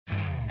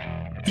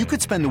You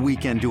could spend the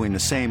weekend doing the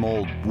same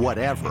old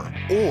whatever,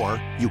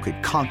 or you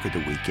could conquer the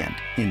weekend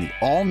in the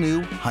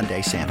all-new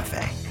Hyundai Santa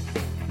Fe.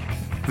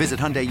 Visit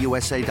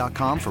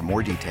HyundaiUSA.com for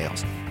more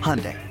details.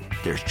 Hyundai,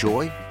 there's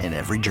joy in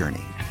every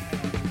journey.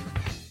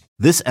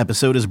 This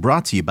episode is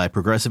brought to you by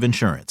Progressive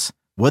Insurance.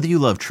 Whether you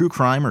love true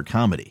crime or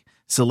comedy,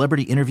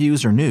 celebrity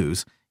interviews or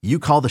news, you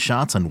call the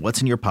shots on what's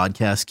in your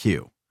podcast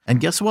queue. And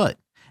guess what?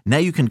 Now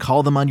you can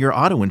call them on your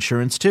auto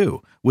insurance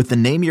too with the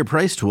Name Your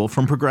Price tool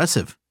from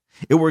Progressive.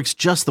 It works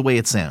just the way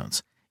it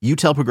sounds. You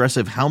tell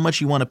Progressive how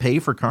much you want to pay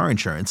for car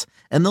insurance,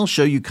 and they'll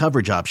show you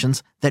coverage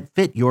options that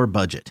fit your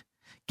budget.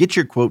 Get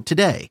your quote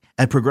today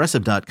at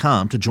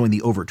Progressive.com to join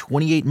the over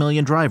 28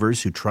 million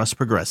drivers who trust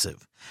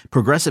Progressive.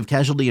 Progressive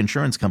Casualty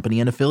Insurance Company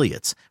and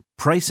Affiliates.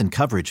 Price and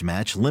coverage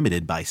match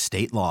limited by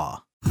state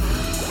law.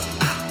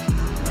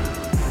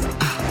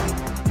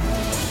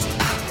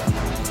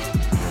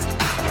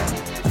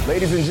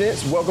 Ladies and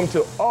gents, welcome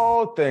to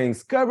All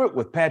Things Covered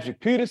with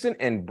Patrick Peterson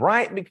and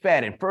Bryant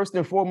McFadden. First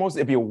and foremost,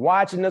 if you're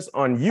watching us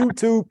on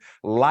YouTube,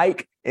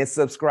 like and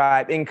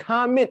subscribe and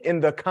comment in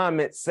the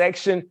comment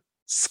section,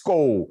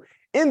 SKOL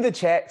in the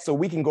chat so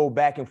we can go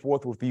back and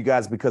forth with you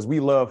guys because we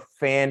love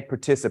fan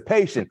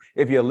participation.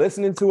 If you're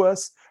listening to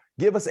us,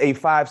 give us a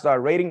 5-star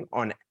rating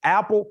on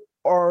Apple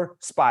or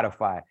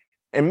Spotify.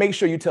 And make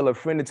sure you tell a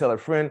friend to tell a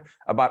friend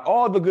about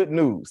all the good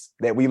news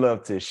that we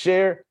love to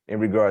share in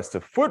regards to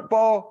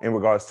football, in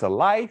regards to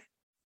life,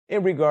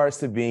 in regards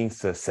to being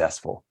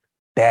successful.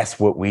 That's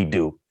what we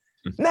do.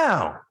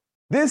 Now,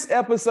 this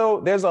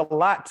episode, there's a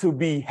lot to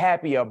be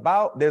happy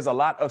about. There's a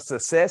lot of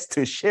success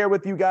to share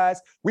with you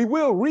guys. We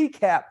will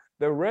recap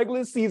the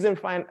regular season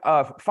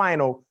the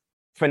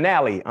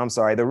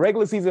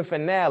regular season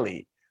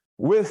finale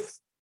with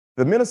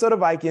the Minnesota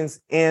Vikings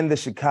and the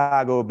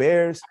Chicago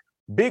Bears.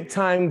 Big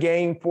time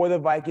game for the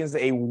Vikings,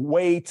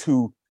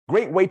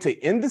 great way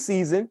to end the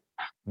season,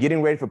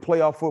 getting ready for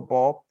playoff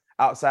football.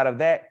 Outside of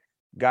that,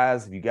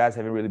 guys, if you guys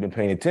haven't really been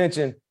paying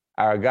attention,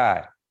 our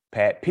guy,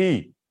 Pat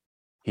P,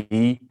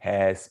 he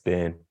has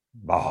been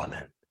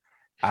balling.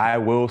 I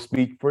will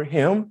speak for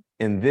him.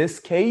 In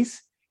this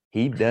case,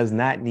 he does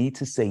not need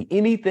to say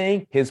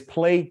anything. His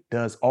play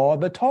does all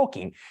the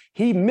talking.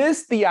 He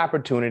missed the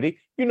opportunity.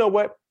 You know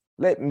what?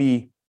 Let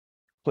me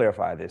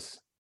clarify this.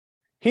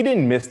 He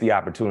didn't miss the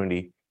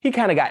opportunity. He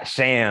kind of got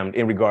shammed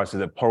in regards to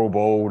the Pro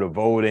Bowl, the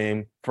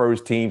voting,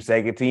 first team,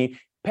 second team.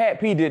 Pat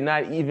P he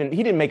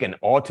didn't make an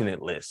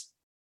alternate list,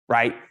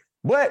 right?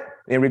 But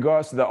in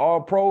regards to the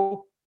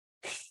All-Pro,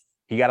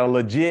 he got a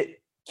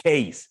legit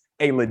case.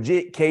 And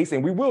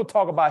we will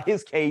talk about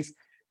his case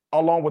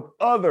along with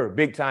other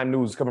big-time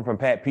news coming from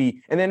Pat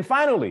P. And then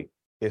finally,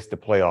 it's the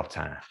playoff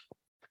time.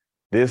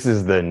 This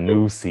is the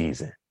new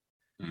season.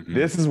 Mm-hmm.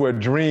 This is where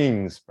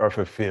dreams are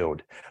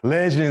fulfilled.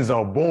 Legends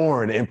are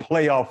born in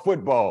playoff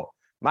football.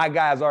 My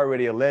guy's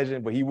already a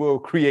legend, but he will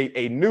create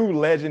a new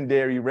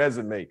legendary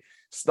resume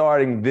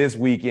starting this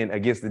weekend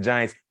against the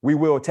Giants. We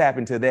will tap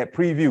into that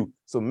preview.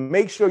 So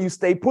make sure you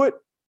stay put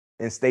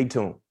and stay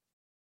tuned.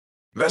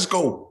 Let's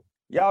go.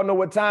 Y'all know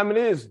what time it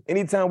is.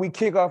 Anytime we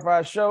kick off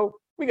our show,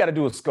 we got to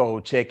do a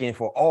SKOL check-in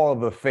for all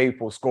the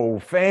faithful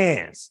SKOL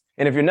fans.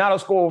 And if you're not a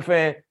SKOL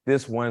fan,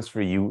 this one's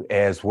for you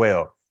as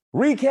well.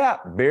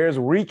 Recap, Bears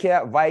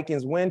recap,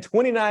 Vikings win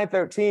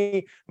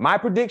 29-13. My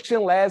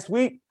prediction last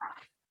week,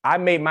 I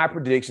made my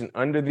prediction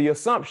under the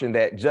assumption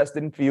that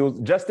Justin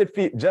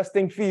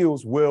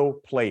Fields will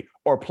play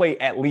or play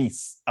at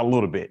least a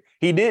little bit.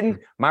 He didn't.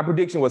 My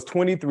prediction was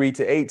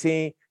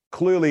 23-18.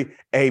 Clearly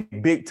a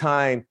big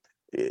time.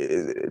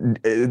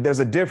 There's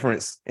a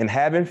difference in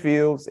having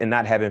Fields and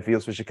not having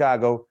Fields for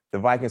Chicago. The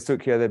Vikings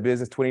took care of their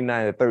business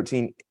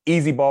 29-13.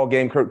 Easy ball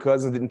game. Kirk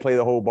Cousins didn't play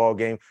the whole ball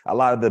game. A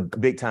lot of the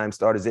big time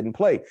starters didn't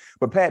play.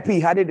 But Pat P,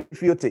 how did it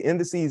feel to end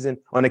the season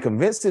on a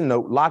convincing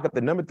note, lock up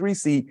the number 3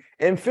 seed,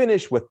 and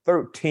finish with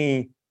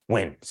 13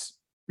 wins?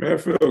 Man, I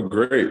feel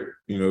great.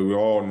 We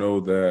all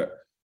know that,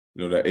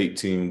 that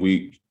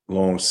 18-week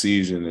long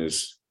season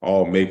is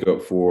all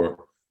makeup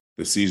for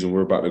the season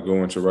we're about to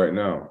go into right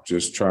now.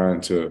 Just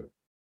trying to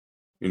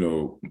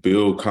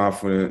build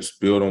confidence,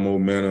 build on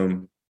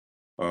momentum,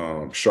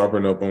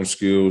 sharpen up on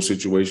skills,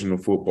 situational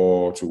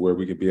football to where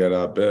we can be at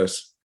our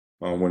best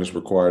when it's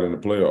required in the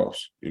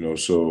playoffs.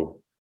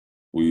 So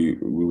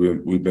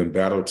we've been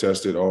battle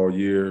tested all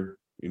year.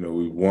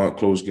 We won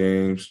close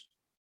games.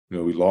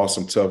 We lost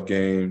some tough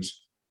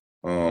games.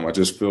 I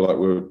just feel like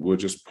we're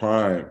just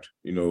primed,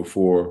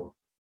 for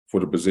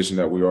the position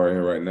that we are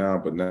in right now.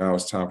 But now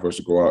it's time for us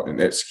to go out and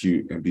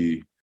execute and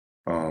be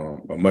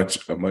a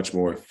much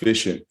more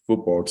efficient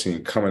football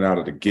team coming out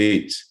of the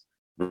gates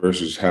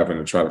versus having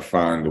to try to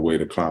find a way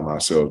to climb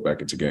ourselves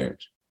back into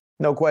games.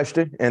 No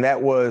question. And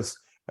that was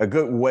a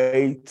good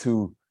way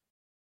to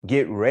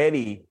get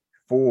ready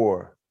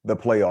for the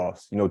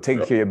playoffs, take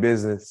care of your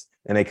business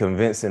in a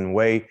convincing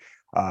way.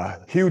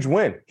 Huge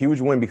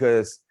win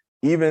because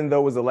even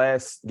though it was the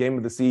last game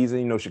of the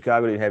season,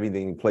 Chicago didn't have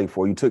anything to play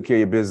for. You took care of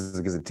your business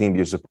against the team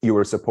you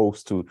were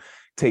supposed to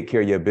take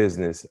care of your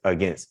business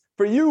against.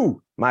 For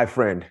you, my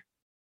friend,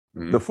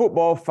 The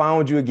football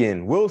found you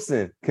again.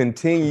 Wilson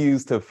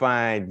continues to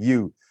find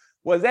you.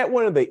 Was that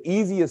one of the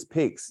easiest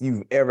picks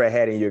you've ever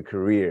had in your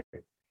career?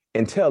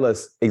 And tell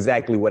us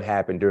exactly what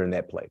happened during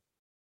that play.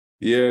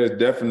 Yeah,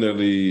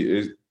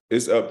 definitely.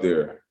 It's up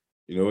there.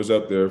 It's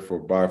up there for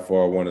by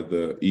far one of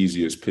the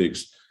easiest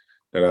picks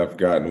that I've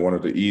gotten. One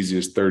of the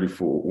easiest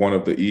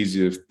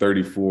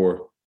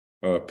 34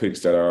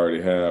 picks that I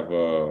already have,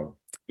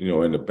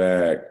 in the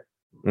bag.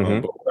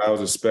 But what I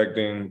was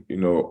expecting,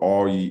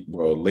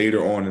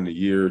 later on in the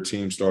year,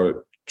 teams started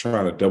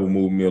trying to double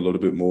move me a little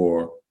bit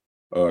more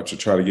to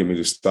try to get me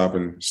to stop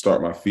and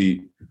start my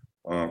feet.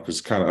 Because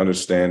kind of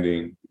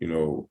understanding,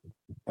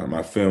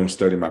 my film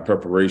study, my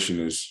preparation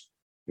is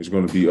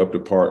going to be up to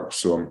par.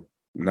 So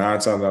 9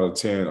 times out of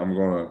 10, I'm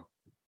going to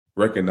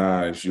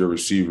recognize your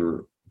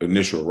receiver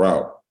initial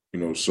route.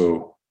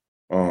 So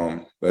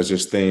that's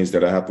just things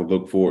that I have to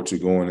look forward to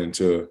going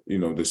into,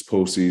 this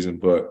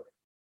postseason. But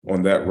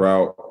on that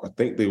route, I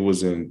think they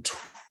was in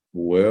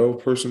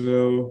 12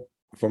 personnel,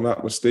 if I'm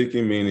not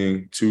mistaken,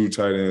 meaning 2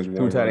 tight ends,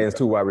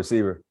 2 wide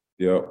receiver.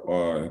 Yep,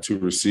 and 2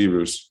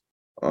 receivers.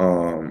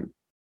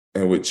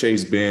 And with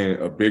Chase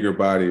being a bigger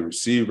body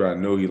receiver, I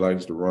know he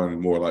likes to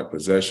run more like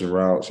possession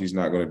routes. He's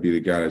not going to be the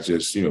guy that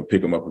just,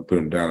 pick him up and put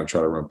him down and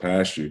try to run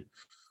past you.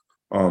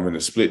 And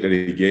the split that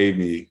he gave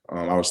me,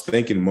 I was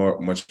thinking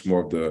much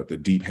more of the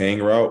deep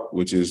hang route,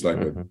 which is like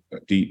a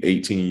deep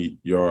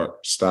 18-yard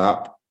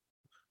stop,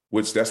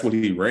 which that's what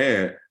he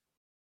ran.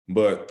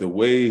 But the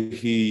way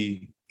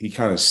he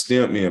kind of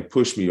stemmed me and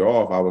pushed me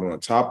off, I was on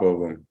top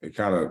of him. He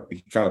kind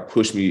of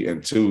pushed me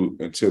into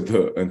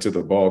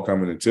the ball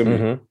coming into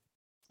me.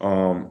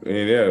 And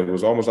yeah, it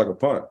was almost like a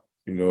punt.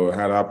 I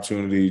had an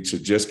opportunity to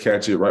just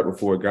catch it right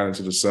before it got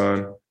into the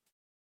sun,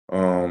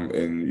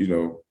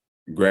 and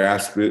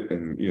grasp it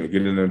and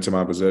get it into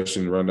my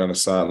possession, run down the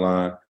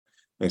sideline.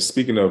 And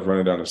speaking of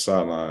running down the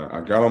sideline,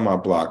 I got on my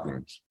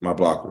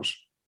blockers.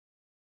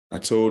 I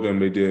told them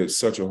they did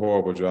such a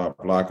horrible job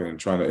blocking and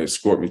trying to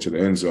escort me to the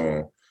end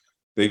zone.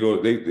 They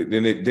getting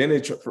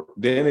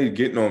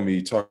on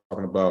me talking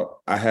about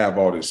I have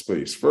all this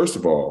space. First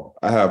of all,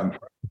 I have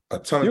a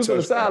ton of touchdowns. You on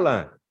the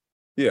sideline.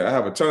 Yeah, I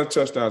have a ton of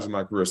touchdowns in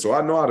my career, so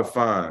I know how to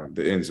find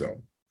the end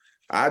zone.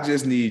 I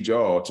just need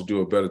y'all to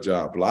do a better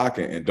job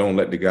blocking and don't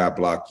let the guy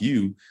block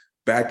you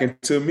back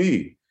into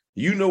me.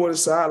 You know what a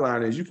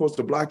sideline is. You're supposed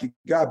to block your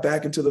guy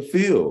back into the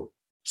field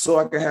so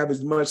I can have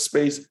as much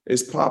space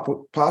as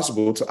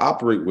possible to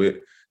operate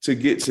with to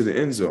get to the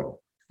end zone.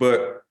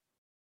 But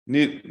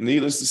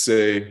needless to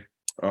say,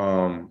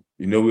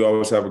 we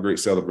always have a great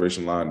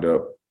celebration lined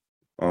up.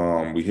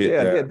 We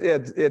hit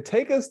that. Yeah,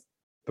 take us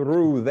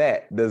through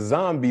that, the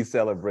zombie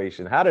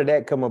celebration. How did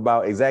that come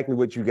about? Exactly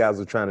what you guys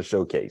were trying to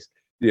showcase.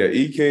 Yeah,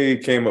 EK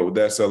came up with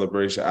that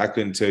celebration. I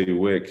couldn't tell you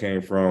where it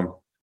came from.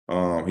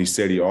 He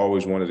said he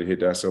always wanted to hit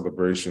that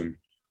celebration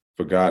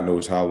for God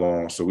knows how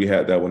long. So we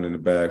had that one in the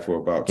bag for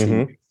about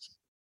 2 weeks.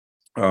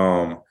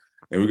 And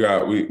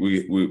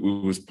we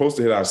were supposed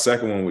to hit our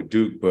second one with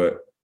Duke,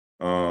 but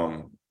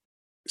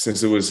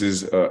since it was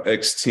his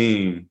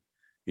ex-team,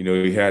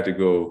 he had to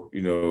go,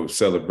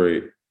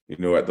 celebrate,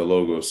 at the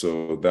logo.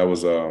 So that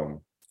was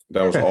all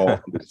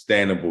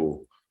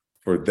understandable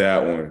for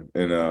that one.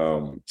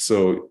 And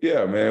so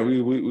yeah, man,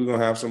 we're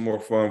gonna have some more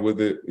fun with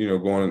it,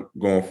 going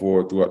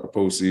forward throughout the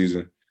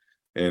postseason.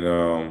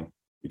 And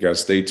you gotta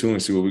stay tuned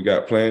and see what we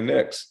got planned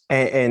next.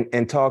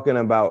 And talking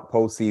about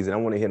postseason, I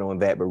want to hit on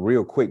that, but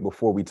real quick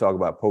before we talk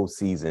about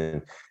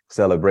postseason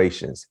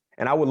celebrations.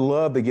 And I would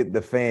love to get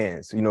the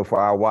fans, for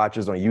our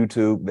watchers on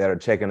YouTube that are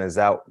checking us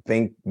out.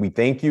 We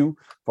thank you.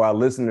 For our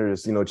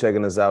listeners,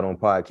 checking us out on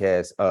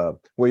podcasts,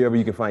 wherever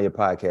you can find your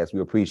podcast.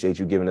 We appreciate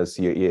you giving us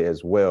your ear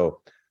as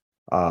well.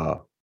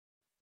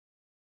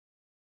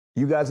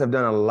 You guys have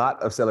done a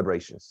lot of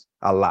celebrations,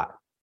 a lot.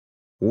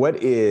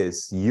 What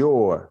is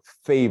your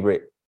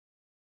favorite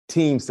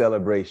team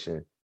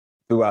celebration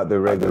throughout the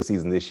regular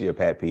season this year,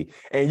 Pat P?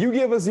 And you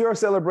give us your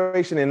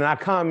celebration in our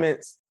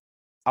comments.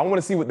 I want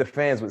to see what the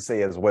fans would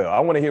say as well. I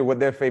want to hear what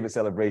their favorite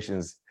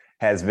celebrations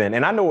has been.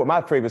 And I know what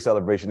my favorite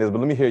celebration is, but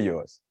let me hear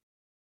yours.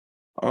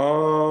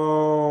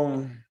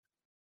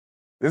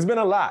 There's been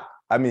a lot.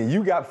 I mean,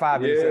 you got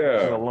 5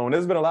 interceptions alone.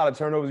 There's been a lot of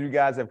turnovers you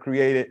guys have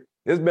created.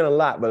 There's been a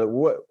lot, but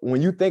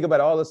when you think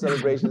about all the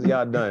celebrations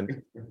y'all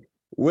done,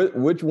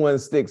 which one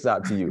sticks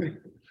out to you?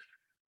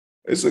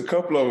 It's a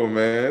couple of them,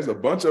 man. There's a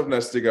bunch of them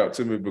that stick out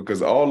to me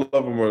because all of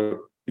them are,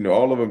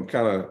 all of them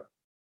kind of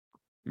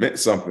meant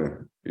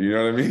something. You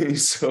know what I mean?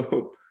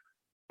 So,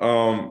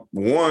 my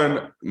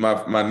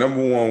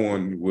number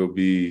one will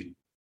be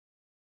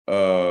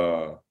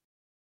the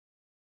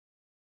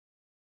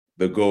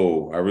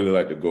goal. I really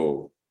like the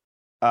goal.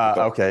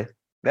 Okay.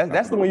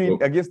 That's the one you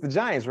against the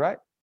Giants, right?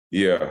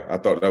 Yeah, I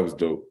thought that was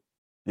dope.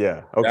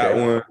 Yeah. Okay.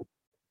 That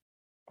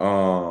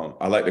one.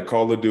 I like the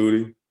Call of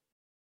Duty.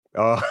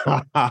 Oh,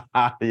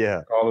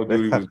 yeah. Call of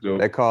Duty was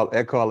dope. That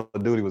Call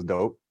of Duty was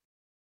dope.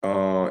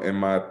 And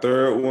my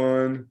third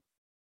one,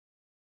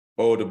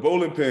 the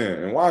bowling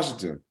pin in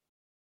Washington.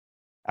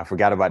 I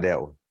forgot about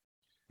that one.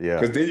 Yeah.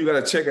 Because then you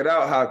got to check it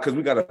out because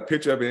we got a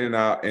picture of it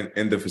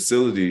in the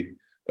facility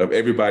of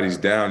everybody's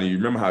down. And you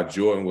remember how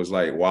Jordan was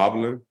like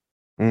wobbling?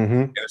 Mm-hmm.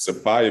 And it's a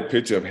fire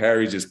picture of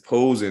Harry just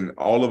posing,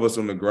 all of us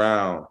on the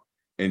ground,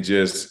 and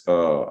just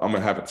I'm gonna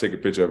have to take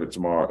a picture of it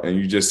tomorrow. And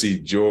you just see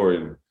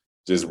Jordan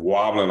just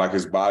wobbling, like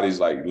his body's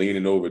like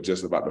leaning over,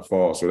 just about to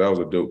fall. So that was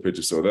a dope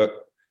picture. So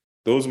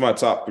those are my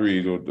top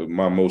three,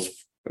 my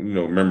most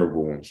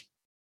memorable ones.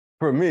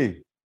 For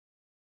me,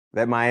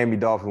 that Miami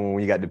Dolphin one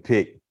when you got to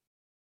pick.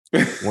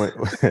 When,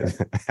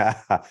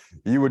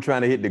 you were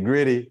trying to hit the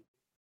gritty,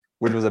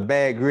 which was a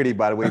bad gritty,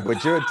 by the way,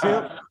 but your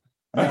attempt,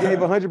 you gave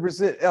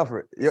 100%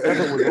 effort. Your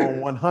effort was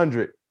on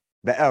 100,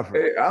 the effort.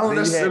 Hey,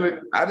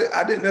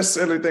 I didn't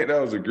necessarily think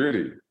that was a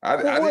gritty.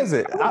 What was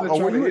it?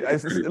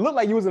 It looked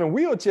like you was in a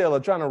wheelchair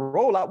or trying to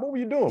roll out. What were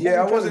you doing?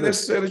 Yeah, I wasn't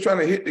necessarily trying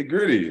to hit the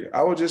gritty.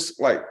 I was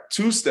just like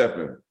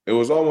two-stepping. It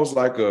was almost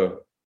like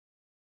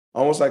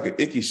an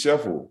icky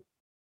shuffle.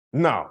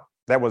 No,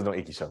 that wasn't no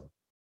icky shuffle.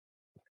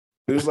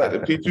 It was like the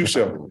P2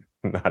 shuffle.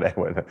 No, that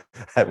wasn't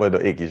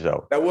the icky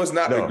shuffle. That was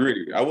not the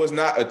gritty. I was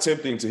not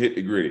attempting to hit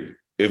the gritty.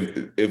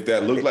 If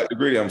that looked like the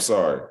gritty, I'm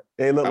sorry.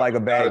 It looked like a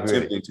bad gritty.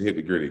 Attempting to hit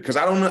the gritty because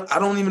I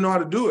don't even know how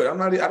to do it.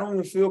 I don't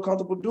even feel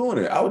comfortable doing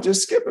it. I was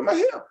just skipping my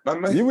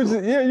hip. You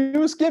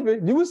were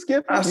skipping. You were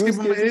skipping. I was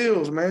skipping my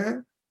heels,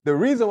 man. The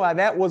reason why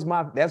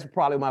that's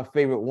probably my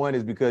favorite one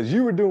is because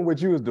you were doing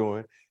what you was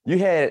doing. You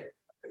had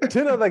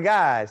 10 other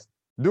guys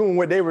doing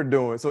what they were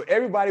doing. So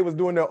everybody was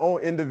doing their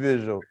own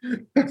individual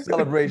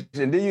celebration.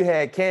 Then you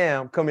had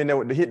Cam come in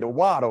there to hit the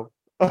waddle.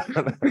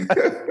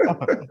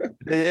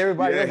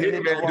 Everybody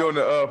doing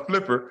the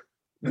flipper.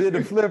 Did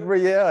the flipper,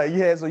 yeah.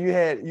 You had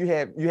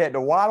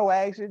the waddle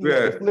action, you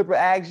had the flipper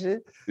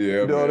action.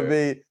 Yeah, you know what I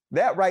mean?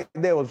 That right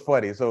there was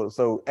funny.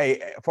 So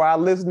hey, for our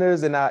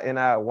listeners and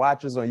our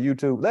watchers on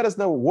YouTube, let us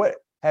know what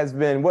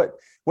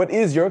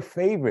is your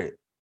favorite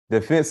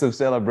defensive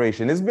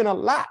celebration. It's been a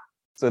lot.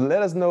 So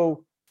let us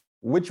know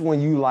which one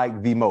you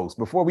like the most.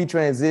 Before we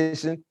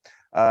transition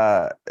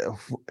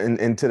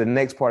into the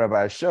next part of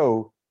our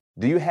show,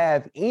 do you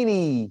have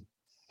any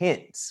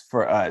hints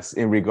for us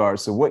in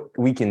regards to what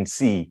we can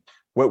see,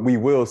 what we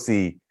will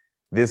see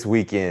this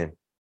weekend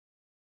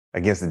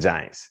against the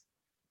Giants?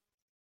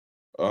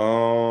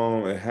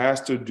 It has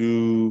to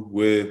do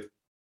with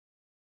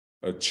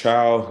a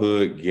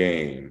childhood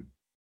game.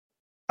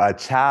 A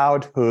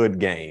childhood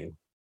game.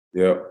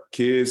 Yep.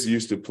 Kids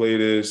used to play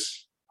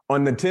this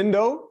on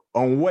Nintendo.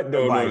 On what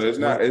device? No, it's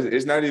not.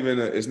 It's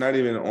not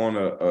even on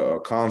a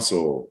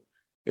console.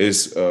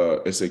 It's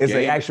a game. It's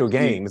an actual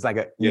game. It's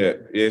like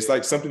It's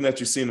like something that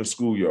you see in a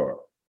schoolyard.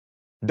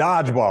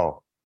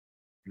 Dodgeball.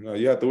 No,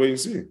 you have to wait and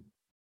see.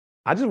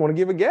 I just want to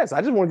give a guess.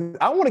 I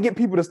want to get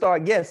people to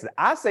start guessing.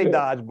 I say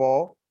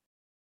dodgeball.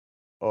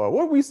 Or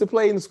what we used to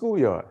play in the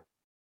schoolyard?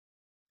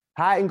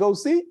 Hide and go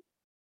seek.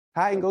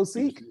 Hide and go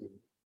seek.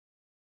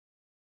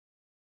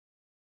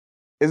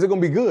 Is it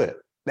going to be good?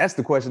 That's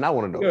the question I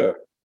want to know. Yeah.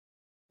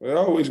 It's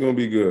always going to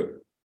be good.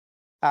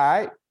 All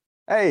right.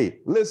 Hey,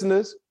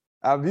 listeners,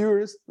 our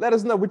viewers, let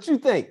us know what you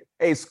think.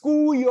 A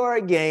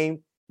schoolyard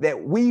game that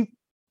we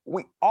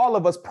all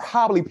of us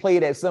probably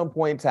played at some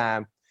point in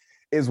time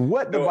is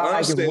what the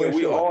Vikings were.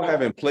 We all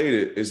haven't played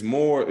it. It's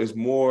more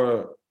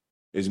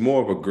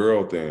of a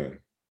girl thing.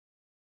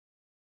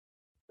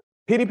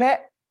 Pity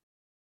pat?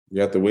 You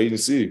have to wait and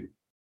see.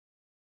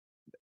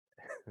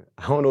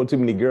 I don't know too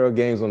many girl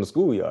games on the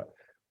schoolyard.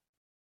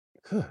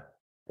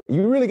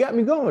 You really got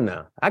me going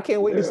now. I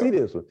can't wait to see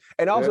this one.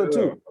 And also,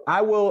 too,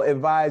 I will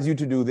advise you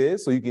to do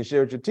this so you can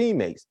share with your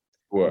teammates.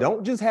 What?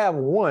 Don't just have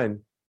one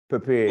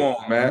prepared. Come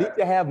on, Matt. You need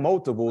to have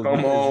multiples.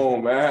 Come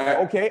on, Matt.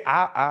 Okay.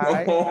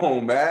 Come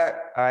on, Matt.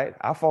 All right.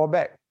 I'll fall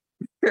back.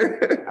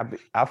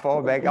 I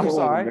fall back. I'm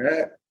sorry.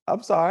 Matt.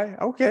 I'm sorry.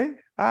 Okay.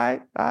 All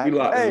right. We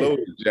locked and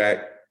loaded, Jack.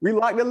 We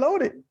locked and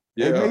loaded.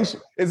 Yeah.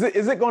 Is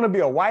it going to be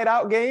a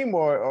whiteout game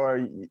or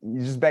you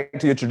just back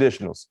to your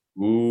traditionals?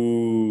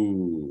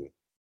 Ooh.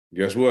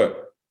 Guess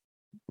what?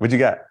 What you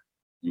got?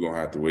 You're going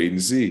to have to wait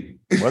and see.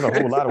 Well, a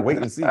whole lot of wait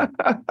and see.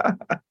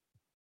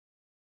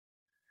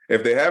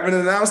 If they haven't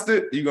announced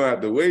it, you're going to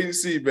have to wait and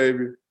see,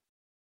 baby.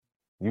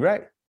 You're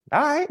right.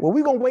 All right. Well,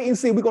 we're going to wait and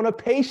see. We're going to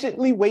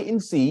patiently wait and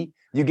see.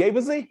 You gave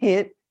us a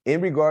hint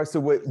in regards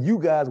to what you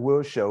guys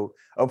will show.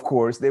 Of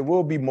course, there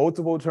will be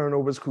multiple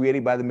turnovers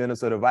created by the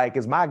Minnesota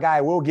Vikings. My guy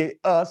will get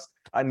us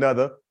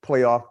another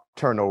playoff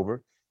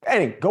turnover.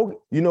 Hey,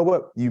 you know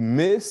what? You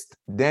missed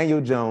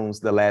Daniel Jones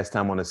the last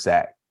time on a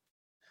sack.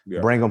 Yeah.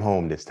 Bring him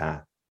home this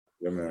time.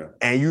 Yeah, man.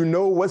 And you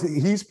know what?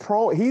 He's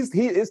prone.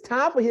 It's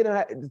time for him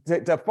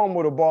to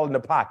fumble the ball in the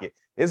pocket.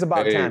 It's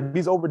about time.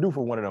 He's overdue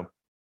for one of them.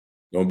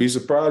 Don't be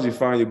surprised you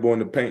find your boy in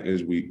the paint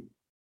this week.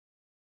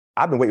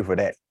 I've been waiting for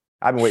that.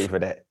 I've been waiting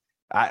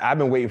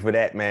for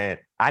that, man.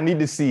 I need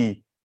to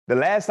see. The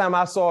last time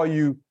I saw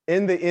you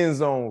in the end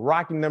zone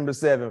rocking number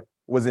 7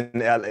 was in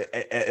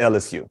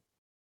LSU.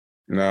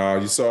 No,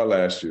 you saw it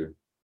last year.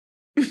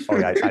 Oh,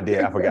 yeah, I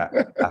did. I forgot.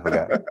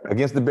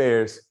 Against the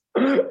Bears.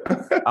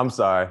 I'm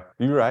sorry.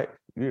 You're right.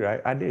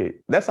 I did.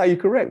 That's how you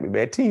correct me,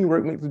 man.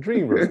 Teamwork makes the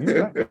dream work.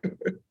 You're right.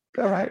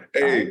 All right.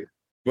 Hey,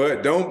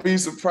 but don't be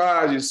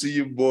surprised you see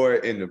your boy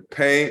in the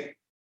paint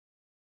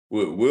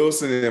with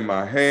Wilson in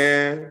my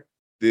hand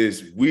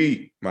this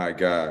week, my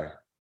guy.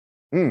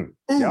 Y'all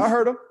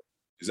heard him.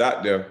 He's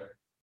out there.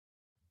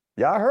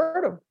 Y'all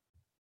heard him.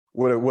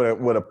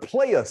 With a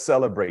player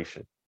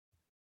celebration.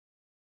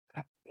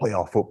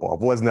 Playoff football.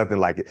 Boy, it's nothing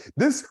like it.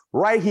 This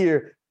right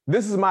here,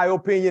 this is my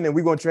opinion, and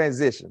we're going to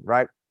transition,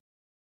 right?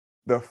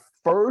 The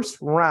first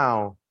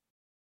round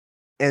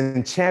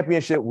in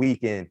championship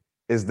weekend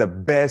is the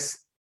best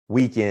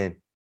weekend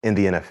in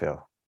the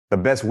NFL. The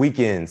best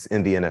weekends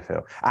in the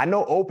NFL. I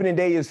know opening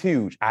day is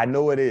huge. I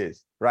know it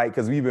is, right?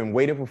 Because we've been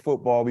waiting for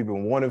football. We've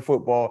been wanting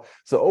football.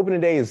 So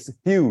opening day is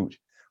huge.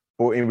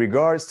 But in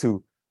regards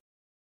to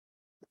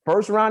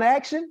first round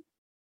action,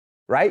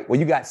 right? Well,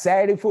 you got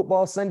Saturday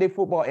football, Sunday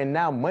football, and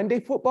now Monday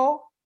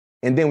football.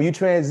 And then when you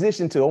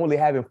transition to only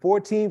having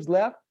 4 teams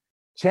left,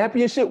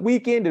 championship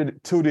weekend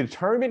to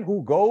determine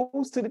who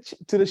goes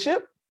to the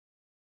ship.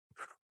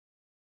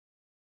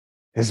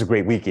 This is a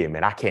great weekend,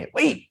 man. I can't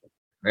wait.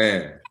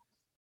 Man.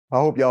 I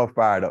hope y'all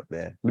fired up,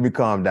 man. Let me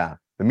calm down.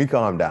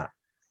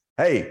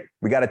 Hey,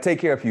 we got to take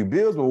care of a few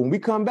bills, but when we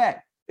come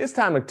back, it's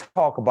time to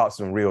talk about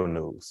some real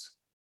news.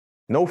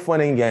 No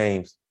fun and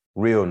games,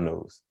 real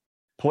news.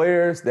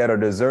 Players that are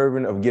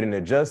deserving of getting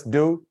a just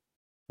due,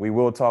 we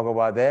will talk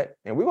about that.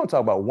 And we're going to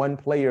talk about one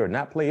player,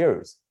 not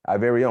players, our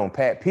very own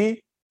Pat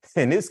P,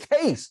 in this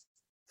case,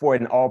 for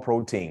an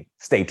all-pro team.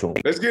 Stay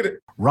tuned. Let's get it.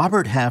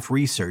 Robert Half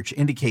research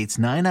indicates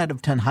 9 out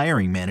of 10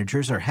 hiring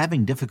managers are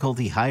having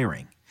difficulty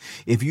hiring.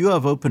 If you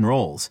have open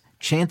roles,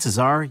 chances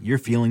are you're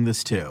feeling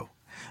this too.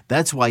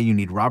 That's why you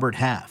need Robert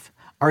Half.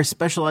 Our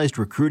specialized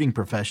recruiting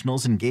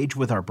professionals engage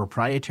with our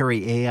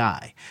proprietary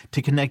AI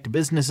to connect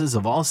businesses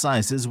of all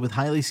sizes with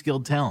highly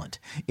skilled talent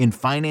in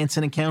finance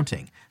and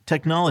accounting,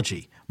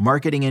 technology,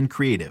 marketing and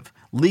creative,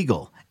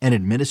 legal, and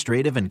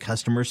administrative and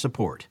customer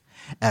support.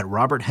 At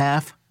Robert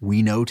Half,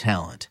 we know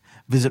talent.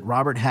 Visit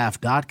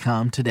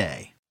roberthalf.com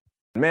today.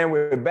 Man,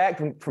 we're back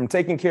from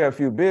taking care of a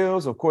few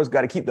bills. Of course,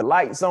 got to keep the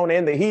lights on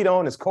and the heat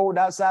on. It's cold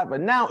outside,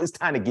 but now it's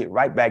time to get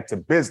right back to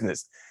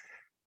business.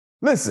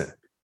 Listen,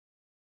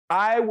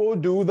 I will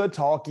do the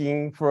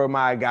talking for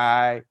my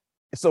guy.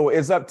 So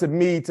it's up to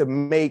me to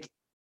make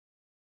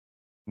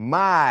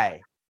my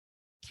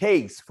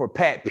case for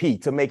Pat P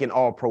to make an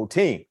all-pro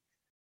team.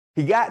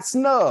 He got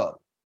snubbed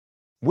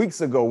weeks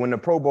ago when the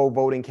Pro Bowl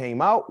voting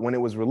came out, when it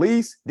was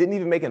released, didn't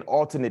even make an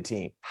alternate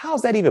team.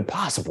 How's that even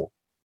possible?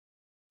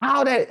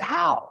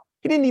 How?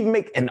 He didn't even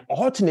make an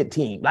alternate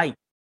team. Like,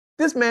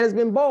 this man has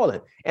been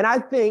balling. And I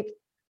think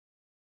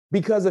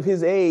because of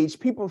his age,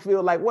 people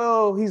feel like,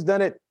 well, he's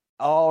done it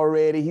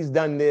already. He's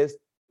done this.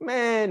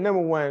 Man,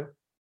 number one,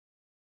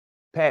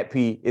 Pat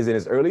P is in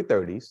his early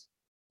 30s.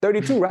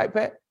 32, right,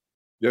 Pat?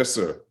 Yes,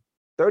 sir.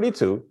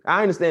 32.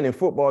 I understand in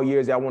football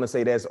years, I want to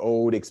say that's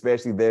old,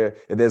 especially if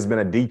there's been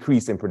a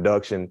decrease in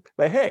production.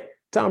 But hey,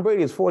 Tom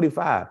Brady is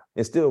 45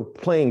 and still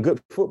playing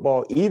good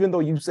football. Even though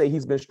you say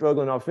he's been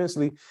struggling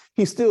offensively,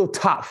 he's still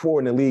top 4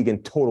 in the league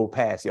in total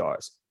pass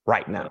yards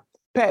right now.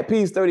 Pat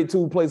P's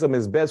 32, plays some of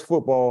his best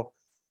football.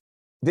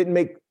 Didn't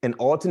make an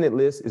alternate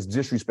list. Is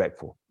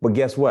disrespectful. But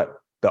guess what?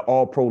 The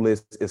all-pro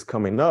list is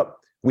coming up.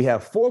 We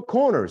have 4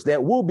 corners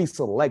that will be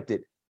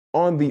selected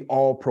on the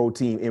all-pro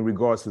team in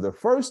regards to the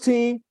first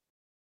team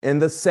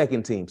and the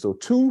second team. So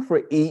 2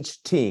 for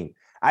each team.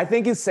 I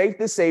think it's safe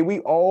to say we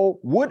all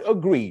would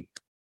agree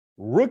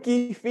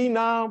rookie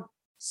phenom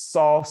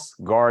Sauce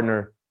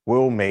Gardner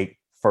will make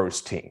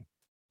first team.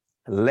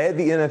 Led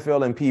the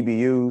NFL in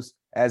PBUs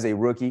as a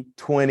rookie,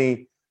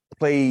 20,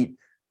 played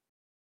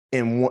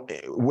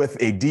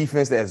with a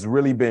defense that has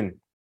really been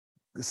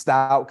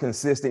stout,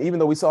 consistent, even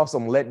though we saw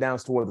some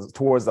letdowns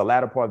towards the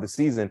latter part of the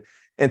season.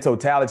 In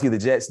totality, the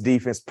Jets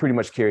defense pretty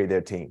much carried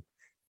their team.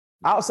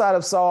 Outside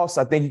of Sauce,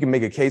 I think you can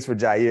make a case for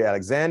Jair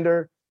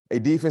Alexander, a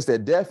defense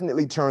that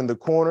definitely turned the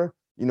corner.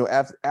 You know,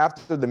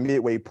 after the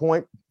midway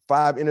point,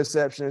 5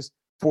 interceptions,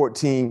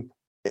 14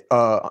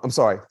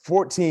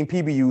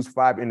 PBUs,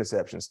 5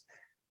 interceptions.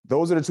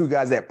 Those are the 2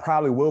 guys that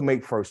probably will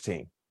make first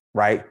team,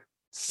 right?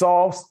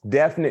 Sauce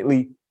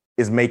definitely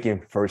is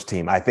making first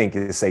team. I think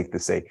it's safe to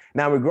say.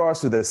 Now, in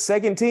regards to the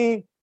second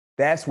team,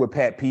 that's where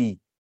Pat P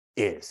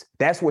is.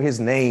 That's where his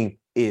name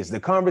is. The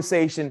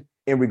conversation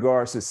in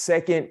regards to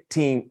second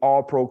team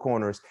all-pro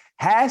corners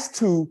has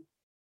to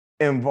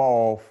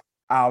involve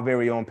our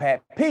very own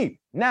Pat P.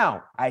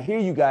 Now, I hear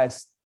you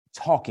guys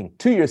talking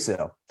to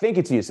yourself,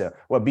 thinking to yourself,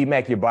 well,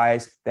 B-Mac, you're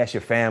biased. That's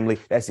your family.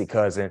 That's your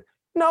cousin.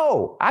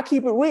 No, I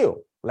keep it real.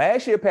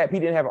 Last year, Pat P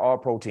didn't have an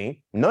all-pro team.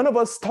 None of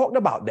us talked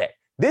about that.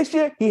 This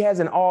year,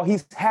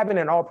 he's having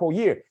an all-pro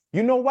year.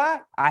 You know why?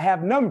 I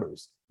have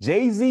numbers.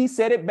 Jay-Z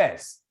said it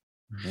best.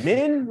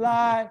 Men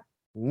lie,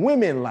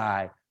 women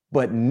lie,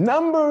 but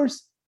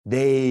numbers,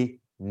 they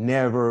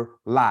never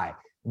lie.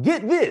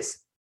 Get this.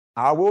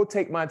 I will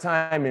take my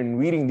time in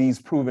reading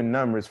these proven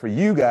numbers for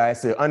you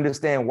guys to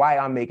understand why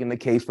I'm making the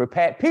case for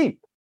Pat P.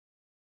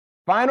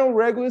 Final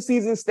regular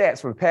season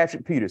stats for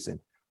Patrick Peterson.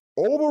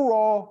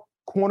 Overall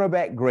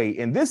cornerback grade,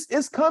 and this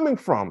is coming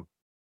from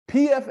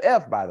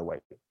PFF, by the way.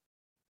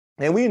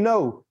 And we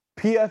know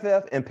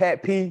PFF and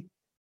Pat P,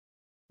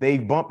 they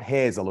bumped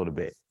heads a little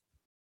bit.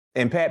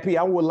 And Pat P,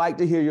 I would like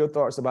to hear your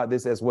thoughts about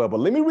this as well. But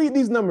let me read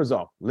these numbers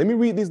off.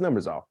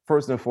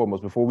 First and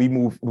foremost, before we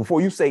move,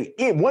 before you say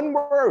one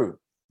word,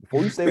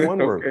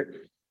 word.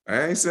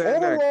 I ain't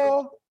saying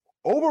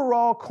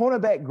overall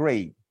cornerback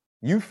grade,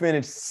 you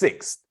finished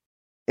 6th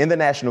in the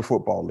National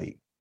Football League.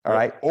 All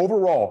right.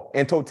 Overall,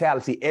 in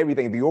totality,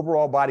 everything, the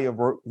overall body of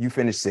work, you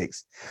finished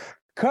 6th.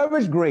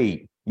 Coverage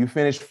grade, you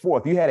finished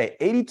 4th. You had an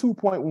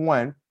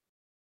 82.1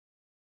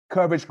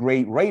 coverage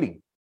grade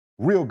rating.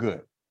 Real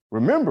good.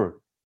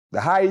 Remember, the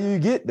higher you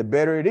get, the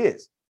better it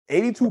is.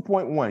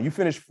 82.1, you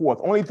finished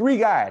 4th. Only 3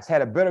 guys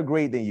had a better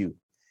grade than you.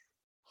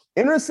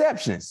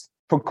 Interceptions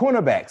for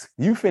cornerbacks,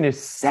 you finished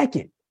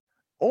 2nd.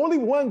 Only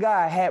 1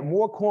 guy had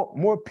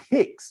more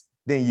picks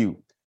than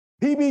you.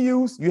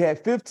 PBUs, you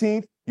had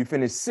 15th, you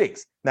finished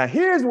 6th. Now,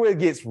 here's where it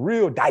gets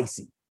real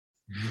dicey.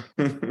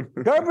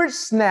 Coverage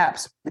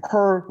snaps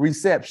per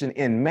reception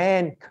in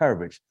man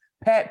coverage.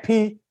 Pat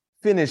P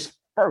finished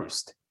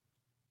 1st.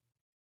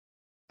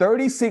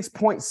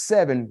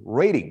 36.7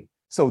 rating.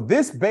 So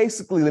this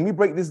basically, let me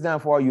break this down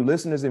for all you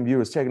listeners and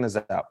viewers checking us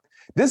out.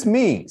 This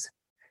means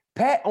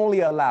Pat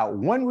only allowed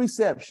 1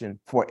 reception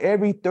for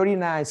every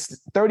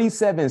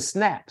 37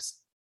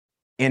 snaps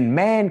in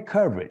man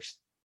coverage.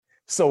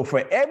 So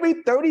for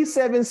every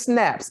 37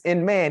 snaps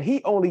in man,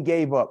 he only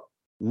gave up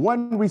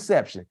 1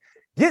 reception.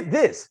 Get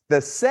this,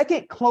 the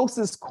second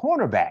closest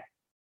cornerback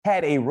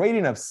had a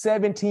rating of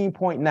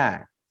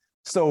 17.9.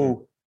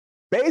 So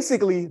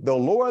basically, the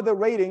lower the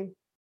rating,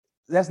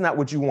 that's not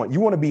what you want. You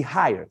want to be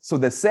higher. So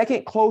the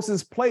second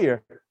closest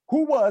player,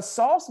 who was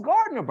Sauce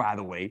Gardner, by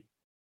the way,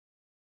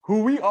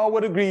 who we all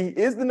would agree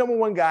is the number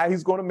 1 guy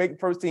who's going to make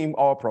first team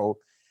All-Pro.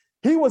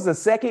 He was the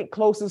second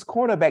closest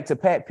cornerback to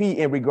Pat P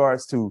in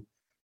regards to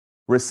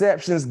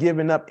receptions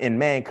given up in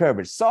man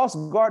coverage. Sauce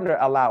Gardner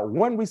allowed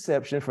 1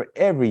 reception for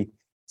every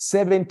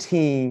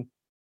 17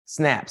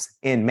 snaps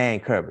in man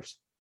coverage.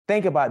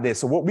 Think about this.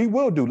 So what we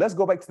will do, let's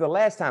go back to the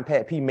last time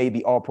Pat P made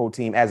the All-Pro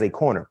team as a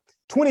corner.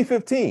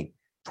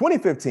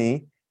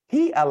 2015,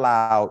 he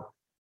allowed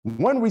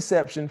 1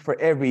 reception for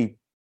every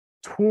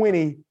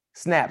 20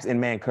 snaps in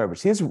man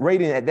coverage. His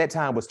rating at that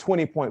time was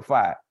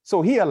 20.5.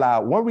 So he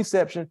allowed 1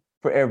 reception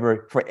for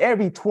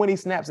every 20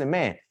 snaps in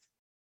man.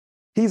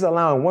 He's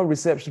allowing 1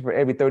 reception for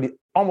every 30,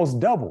 almost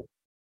double,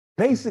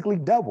 basically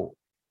double.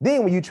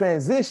 Then when you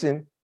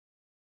transition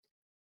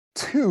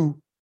to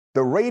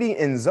the rating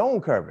in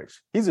zone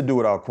coverage, he's a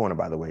do-it-all corner,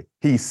 by the way.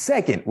 He's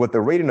 2nd with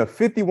a rating of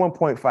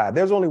 51.5.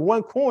 There's only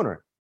 1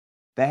 corner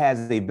that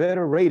has a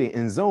better rating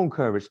in zone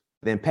coverage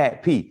than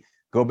Pat P.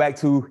 Go back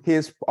to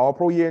his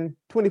All-Pro year in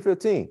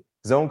 2015.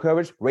 Zone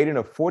coverage, rating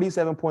of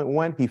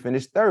 47.1. He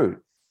finished 3rd.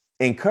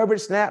 In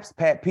coverage snaps,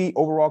 Pat P,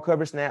 overall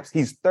coverage snaps,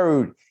 he's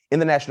 3rd in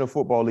the National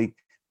Football League.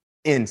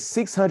 In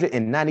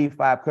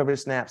 695 coverage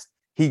snaps,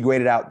 he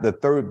graded out the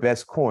 3rd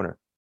best corner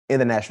in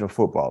the National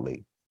Football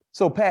League.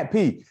 So Pat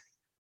P,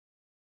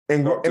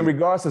 in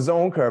regards to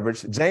zone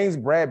coverage, James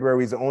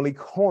Bradbury is the only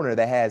corner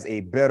that has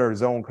a better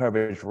zone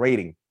coverage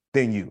rating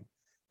than you.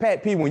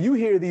 Pat P, when you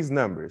hear these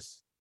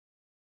numbers,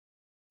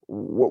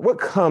 what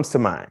comes to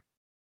mind?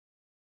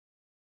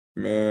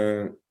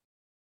 Man,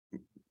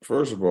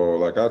 first of all,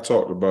 like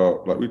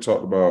we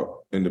talked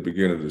about in the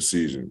beginning of the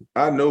season,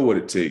 I know what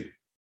it takes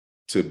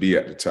to be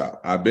at the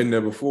top. I've been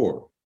there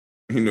before,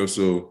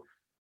 so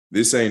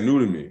this ain't new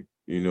to me.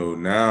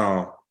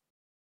 Now,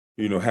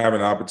 having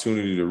an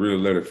opportunity to really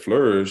let it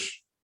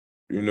flourish,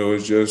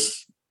 it's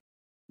just,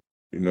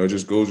 it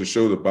just goes to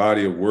show the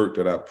body of work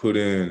that I put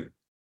in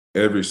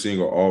every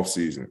single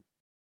offseason.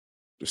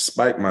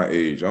 Despite my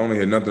age, I don't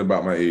hear nothing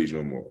about my age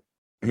no more,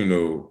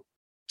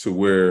 to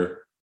where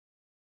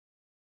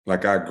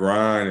like I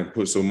grind and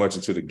put so much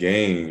into the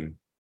game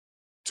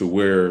to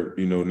where,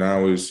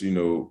 now is,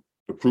 the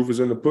proof is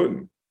in the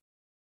pudding.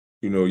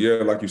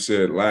 Like you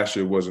said, last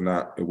year was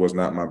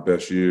not my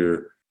best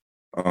year.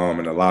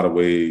 In a lot of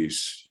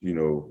ways, I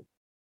don't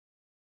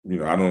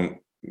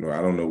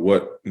know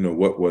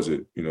what was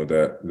it,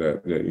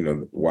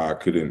 that why I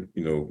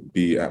couldn't,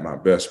 be at my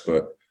best,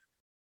 but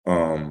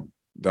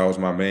that was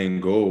my main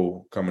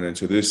goal coming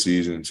into this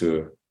season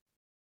to,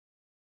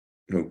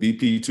 be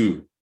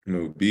P2,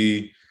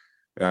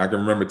 I can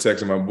remember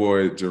texting my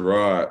boy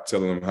Gerard,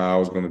 telling him how I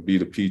was going to be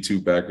the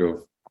P2 back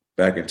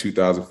in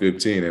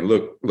 2015. And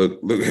look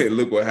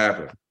what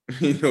happened.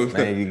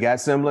 Man, you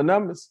got similar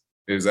numbers.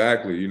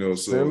 Exactly. So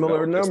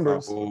similar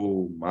numbers. My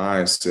whole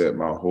mindset,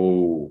 my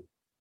whole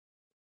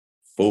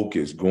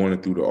focus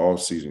going through the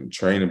offseason,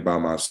 training by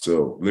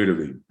myself,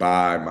 literally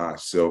by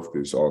myself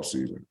this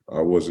offseason.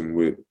 I wasn't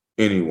with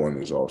anyone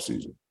this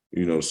offseason,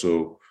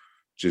 so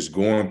just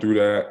going through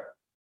that,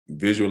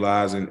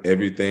 visualizing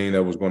everything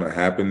that was going to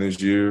happen this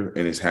year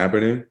and it's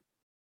happening.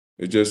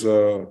 It's just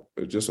a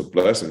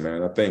blessing,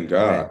 man. I thank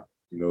God,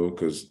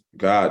 because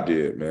God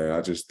did, man.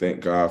 I just thank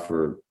God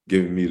for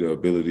giving me the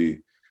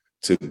ability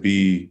to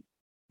be,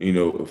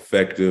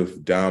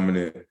 effective,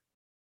 dominant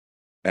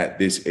at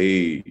this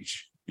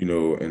age,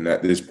 and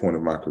at this point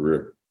of my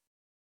career.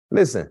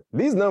 Listen,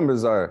 these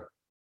numbers are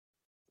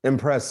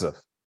impressive.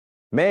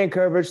 Man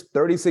coverage,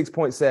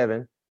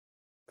 36.7.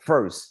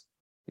 First,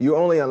 you're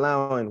only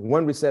allowing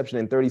one reception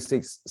in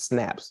 36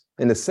 snaps.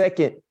 And the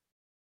second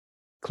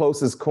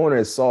closest corner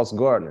is Sauce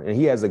Gardner, and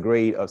he has a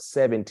grade of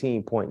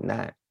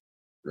 17.9.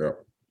 Yeah.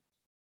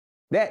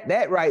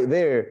 That right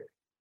there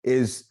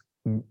is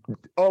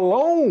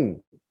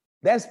alone.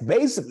 That's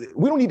basically,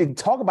 we don't need to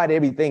talk about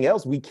everything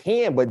else. We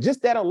can, but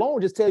just that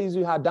alone just tells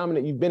you how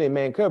dominant you've been in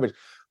man coverage.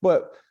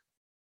 But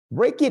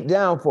break it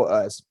down for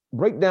us.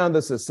 Break down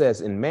the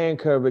success in man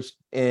coverage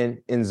and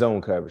in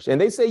zone coverage.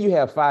 And they say you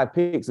have 5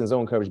 picks in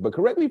zone coverage, but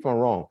correct me if I'm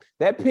wrong.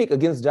 That pick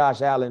against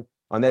Josh Allen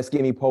on that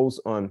skinny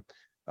post on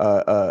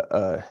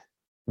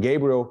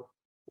Gabriel,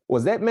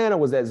 was that man or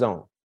was that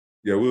zone?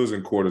 Yeah, we was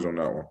in quarters on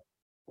that one.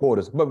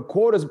 Quarters,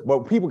 but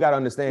people got to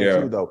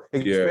understand too, though.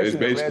 Yeah, it's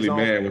basically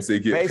man once they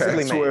get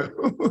past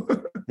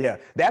 12. Yeah,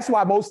 that's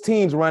why most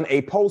teams run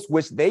a post,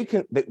 which they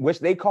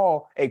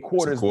call a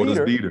quarters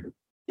beater.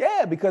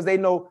 Yeah, because they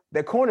know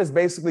their corner is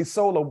basically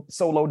solo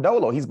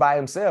dolo. He's by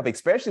himself,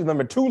 especially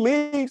number 2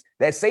 leagues.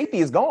 That safety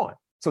is gone.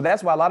 So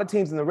that's why a lot of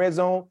teams in the red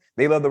zone,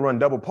 they love to run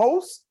double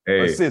posts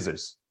or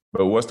scissors.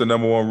 But what's the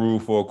number one rule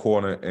for a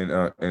corner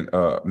and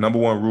number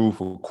one rule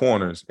for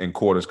corners in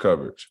quarters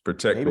coverage?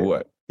 Protect the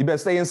what? You better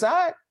stay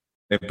inside.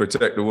 And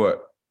protect the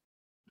what?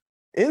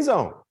 End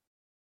zone.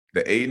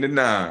 The 8 and the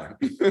 9.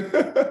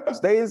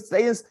 Stay in,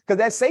 because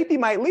that safety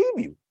might leave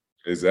you.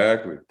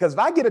 Exactly. Because if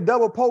I get a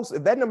double post,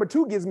 if that number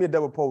 2 gives me a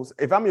double post,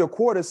 if I'm your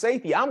quarter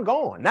safety, I'm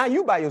gone. Now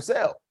you by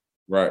yourself.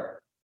 Right.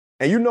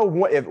 And you know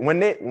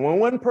when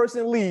one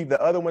person leave,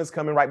 the other one's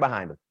coming right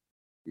behind them.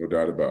 No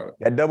doubt about it.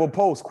 That double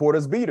post,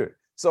 quarters beater.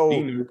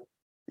 So,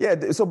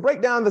 yeah, so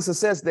break down the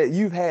success that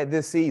you've had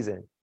this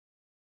season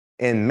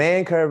in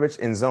man coverage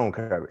and zone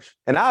coverage.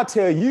 And I'll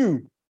tell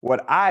you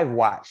what I've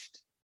watched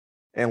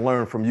and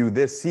learned from you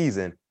this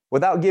season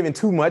without giving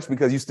too much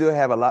because you still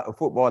have a lot of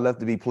football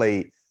left to be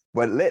played.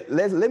 But let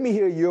me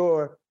hear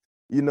your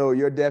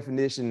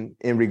definition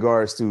in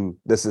regards to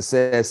the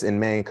success in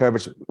man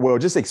coverage. Well,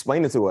 just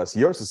explain it to us,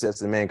 your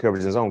success in man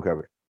coverage and zone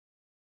coverage.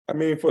 I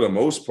mean, for the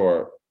most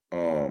part,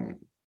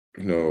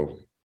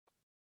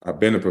 I've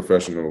been a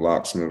professional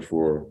locksmith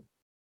for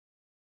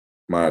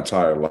my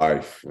entire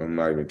life. I'm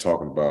not even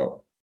talking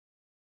about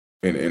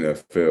in the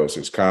NFL,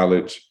 since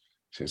college,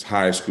 since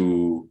high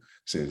school,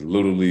 since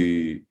Little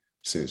League,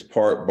 since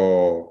park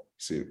ball,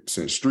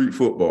 since street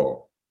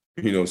football.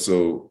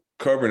 So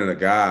covering a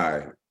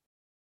guy,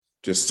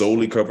 just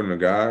solely covering a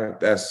guy,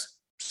 that's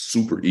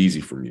super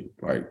easy for me.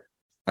 Like,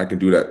 I can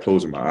do that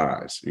closing my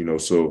eyes,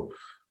 so,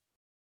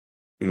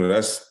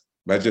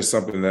 that's just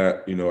something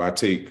that, I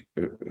take,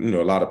 a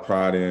lot of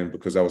pride in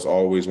because that was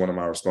always one of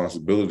my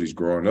responsibilities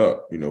growing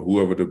up.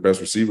 Whoever the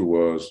best receiver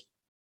was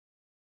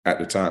at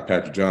the time,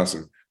 Patrick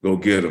Johnson, go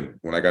get him.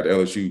 When I got to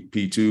LSU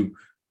P2,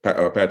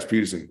 Patrick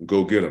Peterson,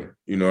 go get him.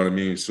 You know what I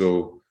mean?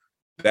 So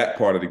that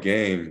part of the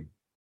game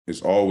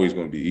is always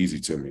going to be easy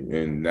to me.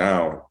 And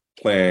now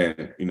playing,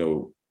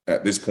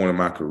 at this point in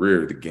my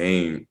career, the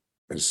game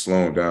has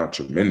slowed down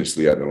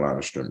tremendously at the line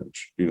of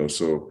scrimmage.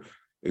 So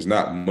it's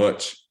not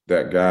much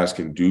that guys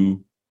can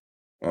do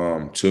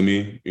to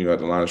me, at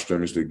the line of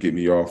scrimmage to get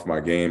me off my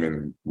game,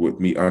 and with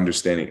me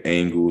understanding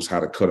angles, how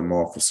to cut them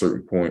off for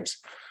certain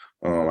points.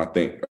 I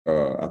think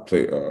I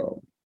play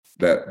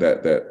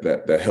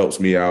that helps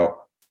me out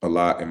a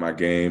lot in my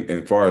game.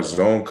 And as far as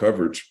zone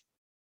coverage,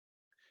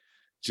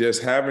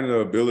 just having the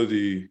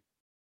ability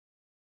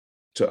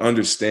to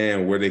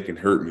understand where they can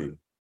hurt me,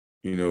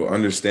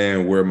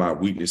 understand where my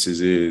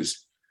weaknesses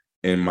is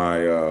in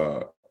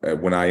my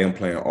when I am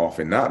playing off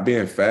and not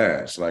being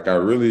fast. Like,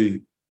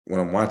 when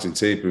I'm watching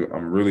tape,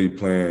 I'm really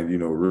playing,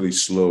 really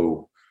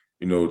slow,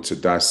 to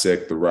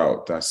dissect the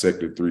route, dissect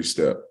the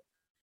 3-step,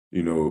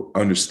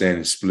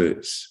 understanding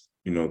splits,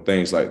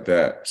 things like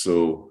that.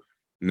 So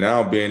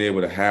now being able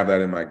to have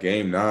that in my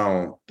game,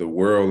 now the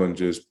world and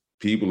just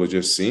people are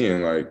just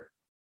seeing like,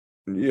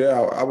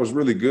 yeah, I was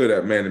really good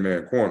at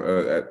man-to-man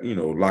corner, at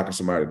locking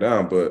somebody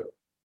down, but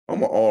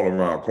I'm an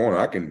all-around corner.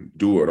 I can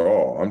do it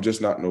all. I'm just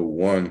not no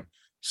one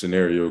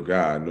scenario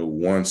guy, no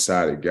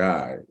one-sided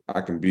guy.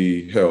 I can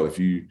be, hell,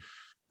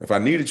 if I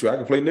needed to, I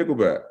can play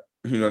nickelback.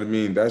 You know what I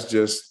mean? That's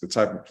just the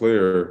type of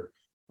player,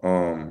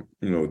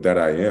 that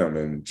I am.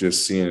 And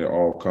just seeing it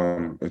all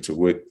come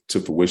to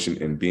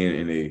fruition and being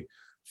in a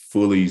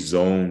fully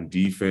zoned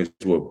defense,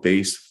 to a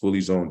base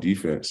fully zoned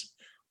defense,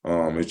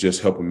 it's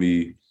just helping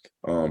me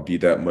be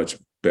that much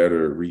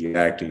better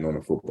reacting on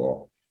the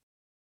football.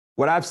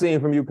 What I've seen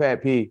from you,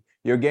 Pat P,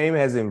 your game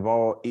has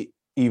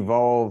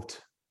evolved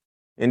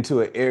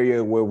into an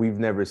area where we've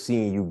never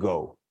seen you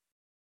go.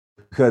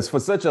 Because for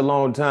such a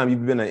long time,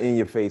 you've been an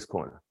in-your-face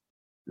corner.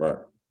 Right.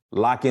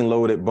 Lock and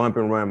loaded, bump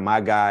and run,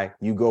 my guy.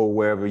 You go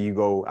wherever you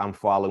go, I'm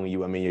following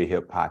you. I'm in your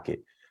hip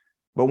pocket.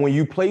 But when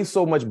you play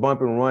so much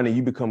bump and run and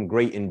you become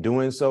great in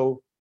doing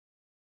so,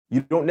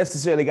 you don't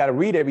necessarily got to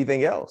read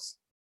everything else.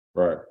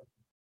 Right.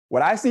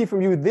 What I see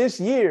from you this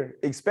year,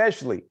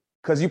 especially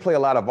because you play a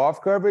lot of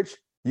off coverage,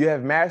 you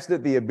have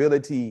mastered the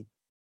ability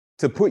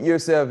to put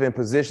yourself in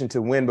position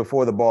to win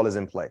before the ball is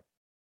in play.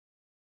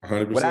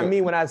 100%. What I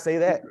mean when I say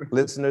that,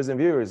 listeners and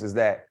viewers, is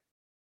that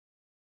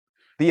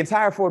the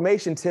entire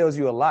formation tells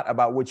you a lot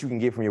about what you can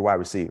get from your wide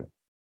receiver.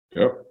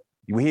 Yep.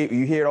 You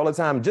hear it all the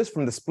time just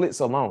from the splits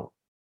alone,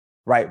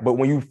 right? But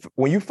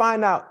when you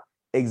find out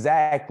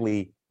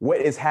exactly what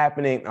is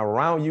happening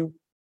around you,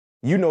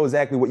 you know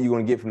exactly what you're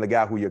going to get from the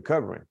guy who you're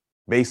covering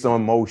based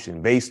on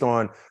motion, based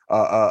on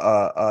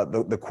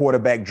the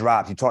quarterback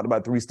drops. You talked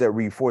about 3-step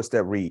read,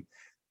 4-step read.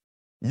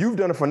 You've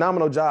done a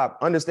phenomenal job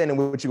understanding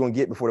what you're going to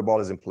get before the ball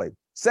is in play.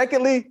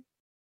 Secondly,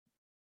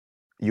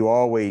 you're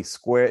always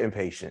square and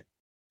patient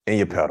in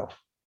your pedal.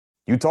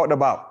 You talked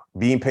about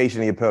being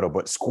patient in your pedal,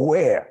 but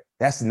square,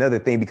 that's another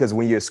thing, because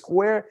when you're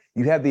square,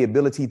 you have the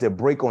ability to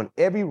break on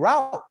every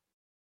route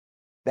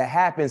that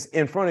happens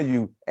in front of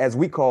you, as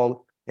we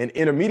call an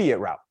intermediate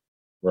route.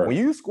 Right. When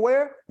you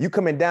square, you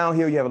coming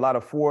downhill, you have a lot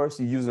of force,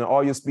 you're using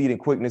all your speed and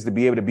quickness to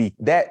be able to be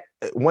that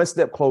one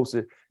step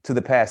closer to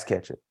the pass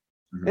catcher.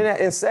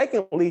 Mm-hmm. And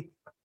secondly,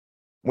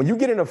 when you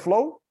get in the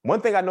flow, one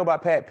thing I know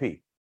about Pat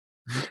P,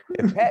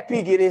 if Pat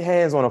P get his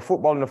hands on a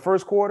football in the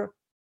first quarter,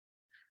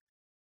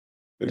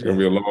 it's going to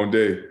be a long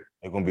day.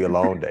 It's going to be a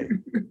long day.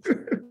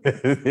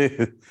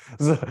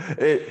 So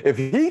if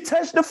he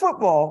touched the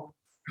football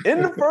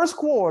in the first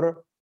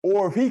quarter,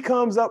 or if he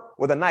comes up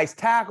with a nice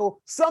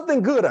tackle,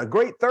 something good, a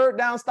great third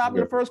down stop in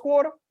the first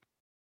quarter,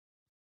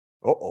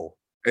 uh-oh.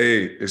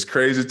 Hey, it's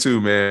crazy too,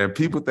 man.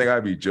 People think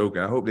I'd be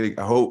joking. I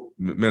hope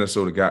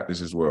Minnesota got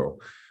this as well.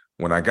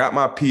 When I got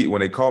my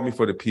when they called me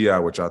for the PI,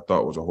 which I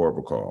thought was a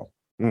horrible call.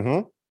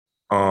 Mm-hmm.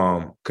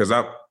 Because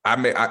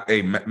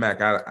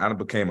Mac, I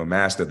became a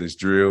master of this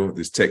drill,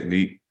 this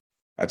technique.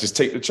 I just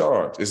take the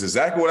charge. It's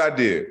exactly what I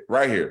did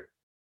right here.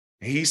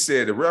 He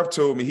said, the ref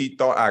told me he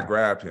thought I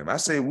grabbed him. I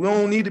said, we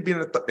don't need to be in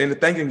the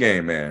thinking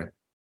game, man.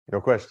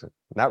 No question.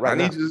 Not right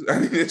now. I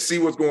need to see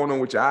what's going on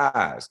with your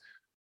eyes.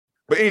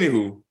 But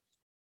anywho,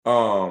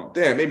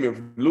 damn, made me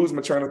lose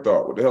my train of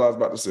thought. What the hell I was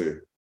about to say?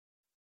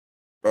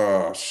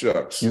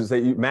 Shucks. You say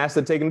you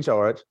master taking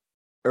charge.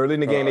 Early in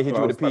the game, they hit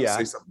you with a PI. I was about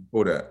to say something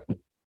before that.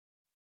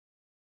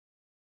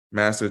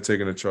 Master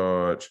taking the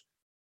charge.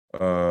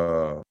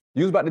 You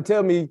was about to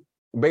tell me,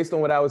 based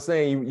on what I was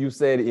saying, you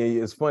said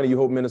it's funny. You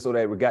hope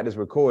Minnesota got this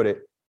recorded.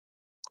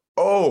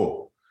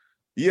 Oh,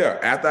 yeah.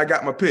 After I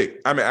got my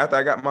pick, after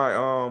I got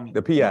my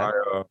the PI,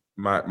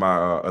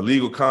 my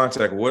illegal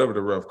contact or whatever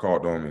the ref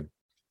called on me,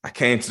 I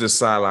came to the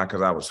sideline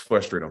because I was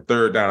frustrated. On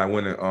third down, I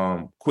went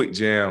and quick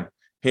jam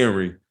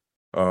Henry,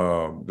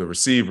 the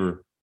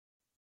receiver,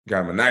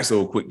 got him a nice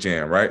old quick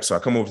jam, right? So I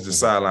come over to the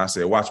sideline,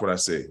 said, "Watch what I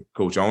say,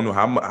 Coach. I don't know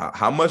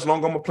how much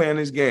longer I'm gonna play in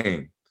this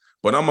game,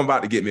 but I'm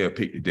about to get me a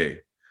pick today."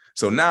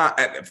 So now,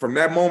 from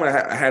that moment,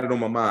 I had it on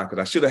my mind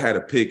because I should have had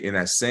a pick in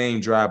that same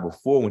drive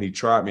before when he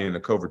tried me in the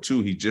cover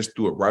 2. He just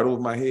threw it right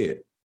over my head,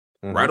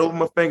 right over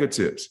my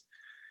fingertips.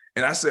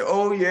 And I said,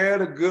 oh, yeah,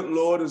 the good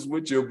Lord is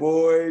with your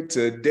boy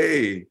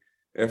today.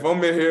 If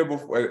I'm in here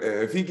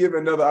if he give me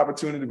another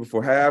opportunity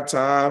before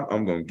halftime,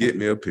 I'm going to get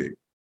me a pick.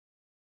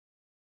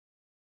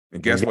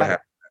 And guess what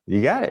happened?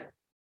 You got it.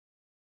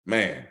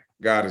 Man,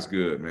 God is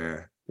good,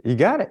 man. You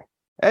got it.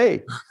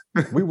 Hey,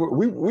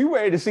 we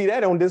ready to see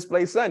that on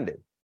display Sunday.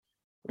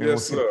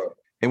 Yes, sir.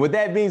 And with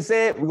that being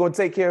said, we're going to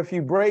take care of a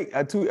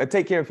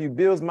few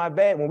bills, my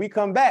bad. When we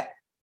come back,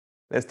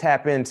 let's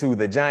tap into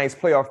the Giants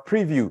playoff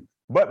preview.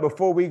 But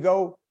before we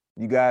go,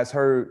 you guys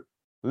heard,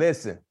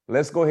 listen,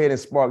 let's go ahead and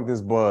spark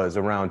this buzz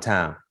around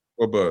town.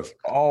 What buzz?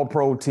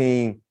 All-pro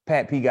team.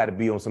 Pat P got to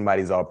be on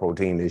somebody's all-pro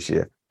team this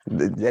year.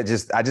 I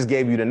just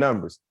gave you the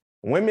numbers.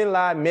 Women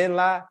lie, men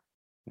lie.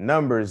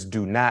 Numbers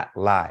do not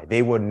lie.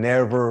 They will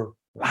never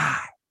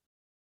lie.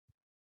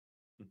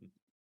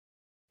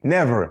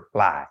 Never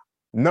lie.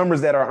 Numbers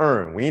that are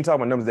earned. We ain't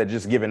talking about numbers that are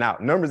just given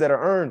out. Numbers that are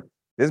earned.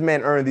 This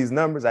man earned these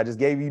numbers. I just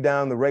gave you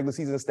down the regular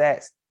season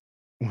stats.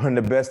 One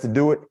of the best to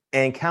do it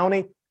and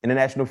counting in the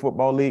National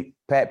Football League.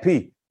 Pat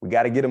P, we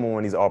got to get him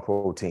on these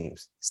all-pro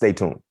teams. Stay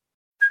tuned.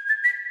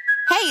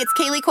 Hey, it's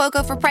Kaylee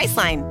Cuoco for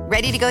Priceline.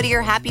 Ready to go to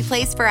your happy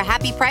place for a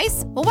happy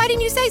price? Well, why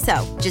didn't you say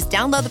so? Just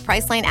download the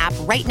Priceline app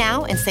right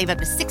now and save up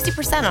to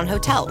 60% on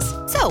hotels.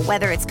 So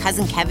whether it's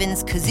Cousin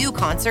Kevin's Kazoo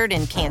Concert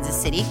in Kansas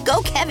City,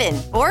 go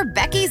Kevin, or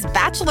Becky's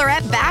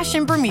Bachelorette Bash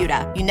in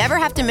Bermuda, you never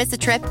have to miss a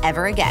trip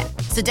ever again.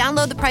 So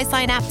download the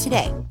Priceline app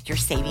today. Your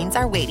savings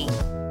are waiting.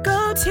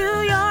 Go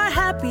to your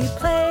happy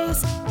place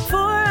for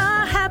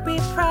a happy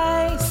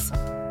price.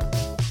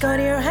 Go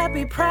to your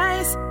happy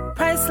price,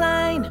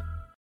 Priceline.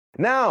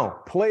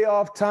 Now,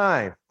 playoff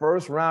time,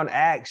 first round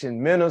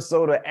action,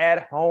 Minnesota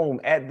at home,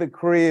 at the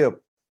crib,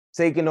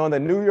 taking on the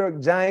New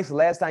York Giants.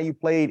 Last time you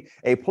played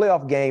a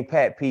playoff game,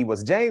 Pat P,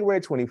 was January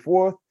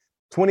 24th,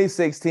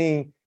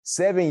 2016,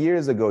 7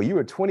 years ago. You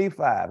were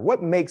 25.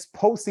 What makes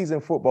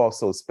postseason football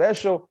so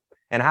special,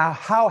 and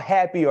how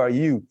happy are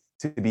you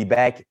to be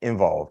back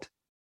involved?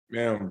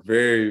 Man, I'm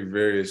very,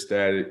 very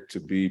ecstatic to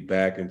be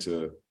back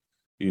into,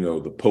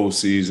 the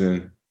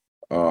postseason.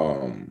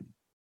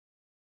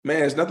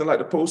 Man, it's nothing like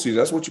the postseason.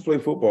 That's what you play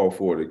football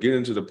for, to get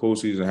into the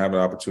postseason and have an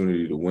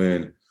opportunity to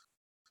win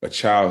a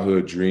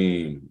childhood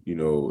dream. You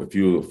know, if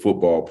you're a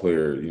football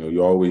player, you know,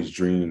 you always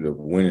dreamed of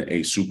winning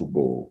a Super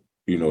Bowl,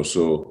 you know,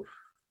 so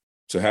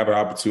to have an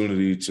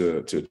opportunity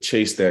to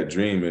chase that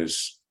dream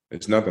it's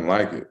nothing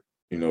like it,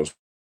 you know.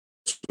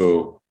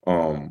 So,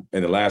 and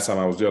the last time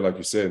I was there, like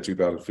you said, in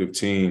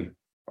 2015,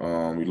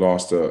 we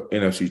lost the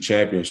NFC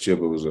Championship.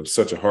 It was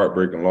such a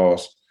heartbreaking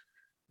loss.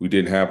 We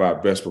didn't have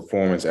our best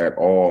performance at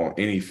all on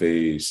any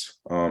phase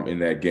in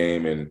that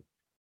game, and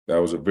that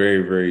was a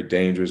very, very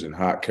dangerous and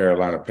hot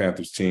Carolina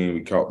Panthers team.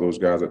 We caught those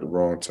guys at the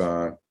wrong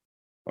time,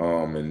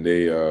 and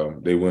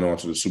they went on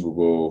to the Super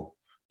Bowl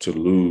to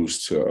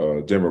lose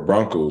to Denver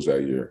Broncos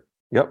that year.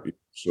 Yep.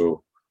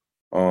 So,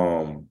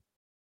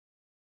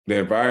 the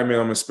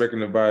environment, I'm expecting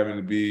the environment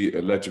to be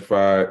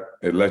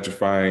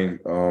electrifying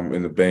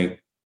in the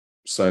bank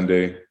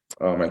Sunday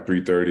at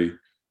 3:30.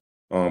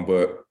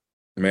 But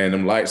man,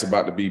 them lights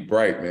about to be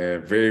bright,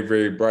 man, very,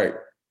 very bright.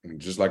 And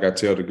just like I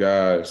tell the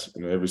guys,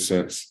 you know, ever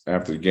since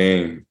after the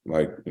game,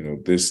 like, you know,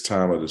 this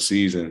time of the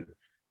season,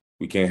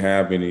 we can't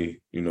have any,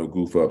 you know,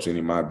 goof ups,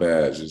 any my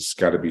bads. It's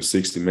got to be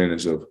 60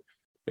 minutes of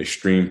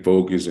extreme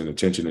focus and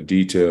attention to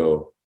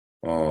detail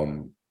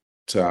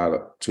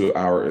to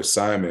our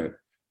assignment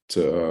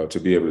to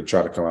be able to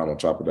try to come out on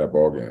top of that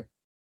ball game.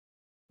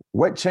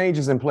 What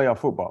changes in playoff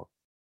football?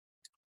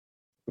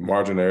 The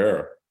margin of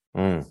error.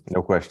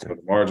 No question. The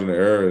margin of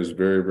error is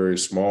very, very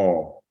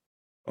small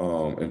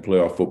in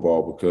playoff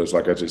football because,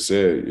 like I just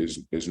said,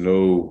 is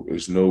no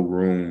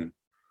room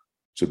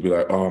to be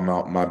like, oh,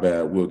 my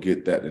bad, we'll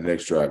get that the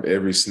next drive.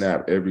 Every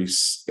snap, every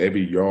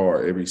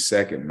yard, every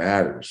second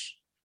matters.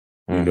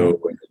 You know,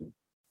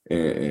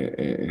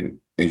 and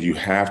you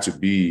have to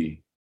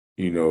be,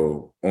 you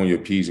know, on your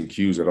P's and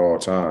Q's at all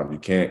times. You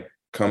can't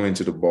come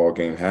into the ball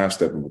game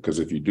half-stepping because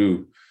if you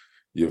do,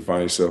 you'll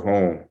find yourself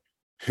home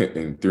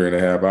in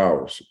 3.5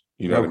 hours.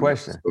 You know, no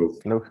question. So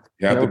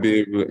you have to be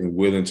able and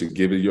willing to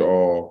give it your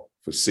all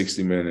for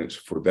 60 minutes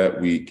for that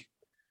week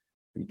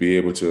and be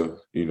able to,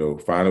 you know,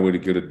 find a way to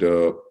get a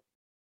dub,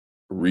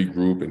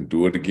 regroup, and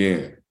do it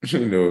again.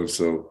 You know,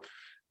 so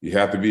you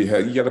have to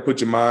you got to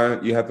put your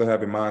mind, you have to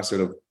have a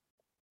mindset of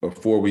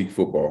 4-week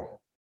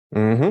football.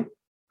 Mm-hmm.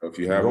 If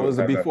you have, goal is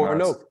to be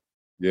 4-0.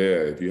 Yeah,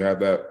 if you have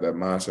that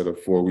mindset of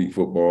 4-week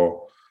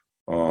football,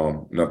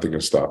 nothing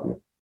can stop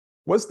you.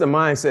 What's the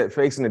mindset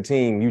facing the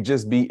team you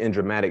just beat in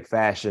dramatic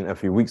fashion a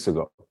few weeks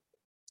ago?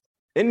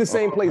 In the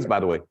same place, by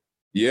the way.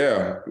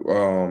 Yeah.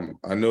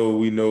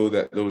 We know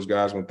that those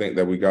guys will think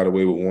that we got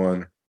away with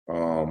one.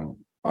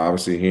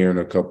 Obviously hearing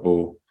a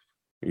couple,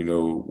 you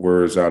know,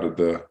 words out of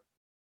the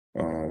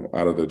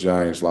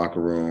Giants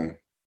locker room,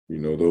 you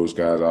know, those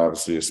guys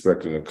obviously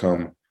expecting to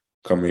come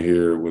in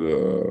here with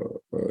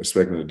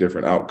expecting a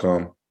different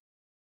outcome.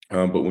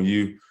 But when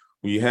you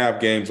have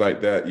games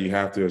like that, you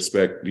have to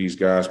expect these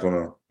guys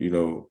gonna, you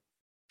know,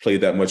 play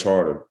that much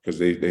harder because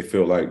they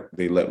feel like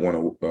they let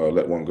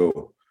one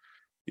go.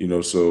 You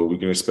know, so we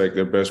can expect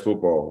their best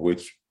football,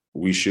 which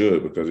we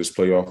should because it's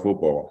playoff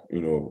football.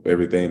 You know,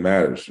 everything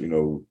matters. You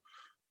know,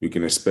 we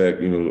can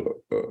expect, you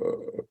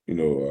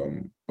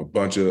know, a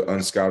bunch of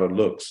unscouted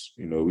looks.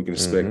 You know, we can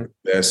expect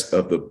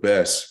the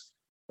best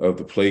of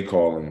the play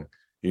calling,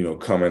 you know,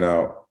 coming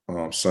out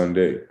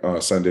Sunday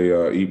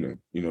evening.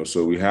 You know,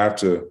 so we have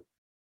to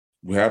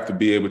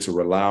be able to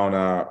rely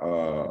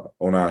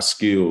on our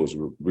skills,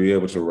 be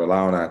able to rely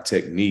on our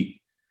technique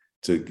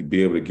to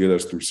be able to get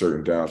us through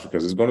certain downs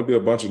because there's going to be a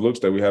bunch of looks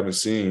that we haven't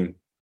seen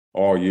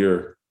all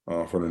year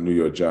from the New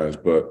York Giants.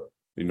 But,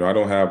 you know, I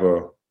don't have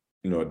a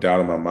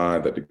doubt in my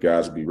mind that the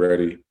guys will be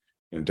ready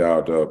and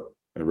dialed up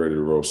and ready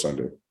to roll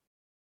Sunday.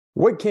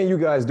 What can you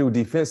guys do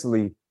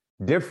defensively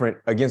different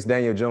against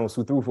Daniel Jones,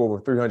 who threw for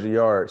over 300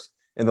 yards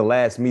in the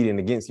last meeting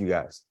against you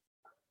guys?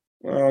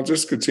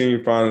 Just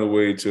continue finding a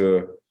way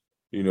to,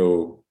 you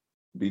know,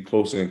 be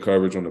closer in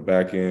coverage on the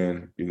back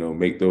end, you know,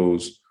 make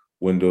those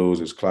windows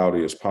as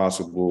cloudy as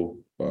possible,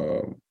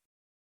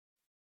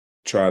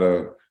 try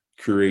to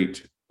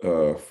create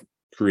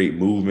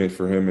movement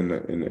for him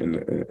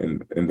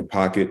in the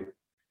pocket,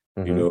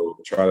 you know,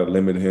 try to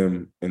limit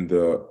him in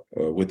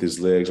with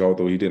his legs,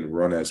 although he didn't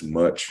run as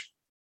much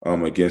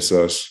against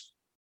us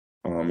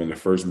in the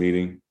first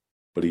meeting,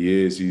 but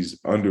he's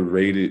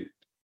underrated.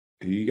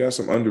 He got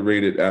some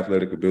underrated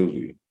athletic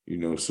ability, you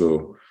know,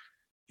 so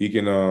he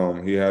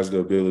has the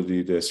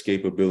ability, the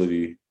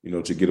escapability, you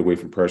know, to get away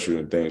from pressure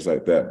and things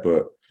like that.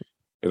 But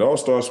it all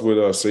starts with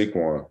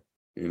Saquon.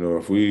 You know,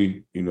 if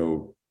we, you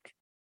know,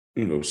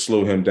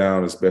 slow him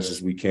down as best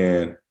as we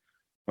can,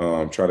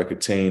 try to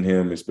contain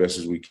him as best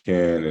as we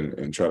can,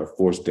 and try to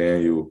force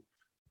Daniel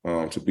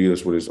to beat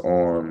us with his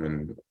arm.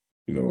 And,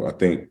 you know, I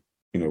think,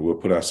 you know, we'll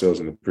put ourselves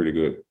in a pretty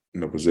good,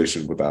 you know,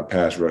 position with our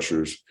pass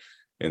rushers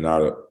and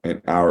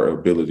our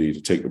ability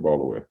to take the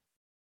ball away.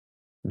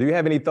 Do you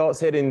have any thoughts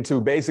heading into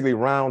basically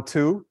round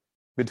 2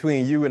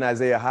 between you and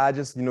Isaiah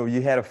Hodgins? You know,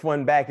 you had a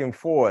fun back and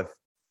forth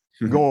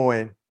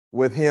going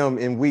with him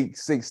in week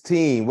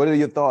 16. What are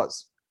your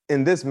thoughts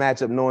in this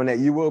matchup, knowing that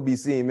you will be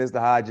seeing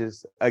Mr.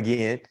 Hodgins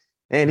again?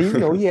 And he, you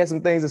know, he has some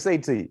things to say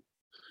to you.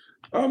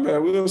 Oh,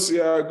 man, we'll see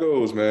how it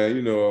goes, man.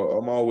 You know,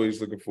 I'm always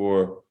looking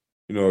for,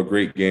 a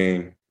great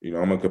game. You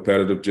know, I'm a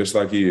competitive just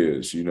like he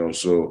is,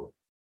 so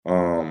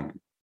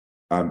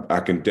I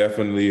can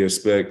definitely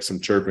expect some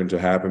chirping to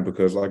happen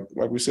because like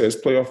we said, it's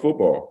playoff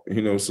football,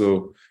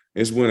 so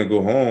it's win and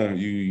go home.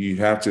 You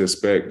have to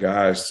expect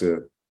guys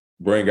to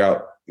bring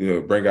out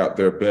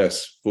their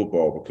best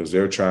football because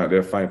they're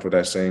fighting for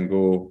that same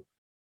goal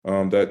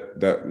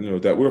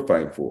that we're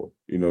fighting for,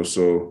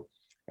 so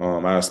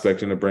I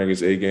expect him to bring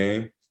his A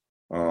game.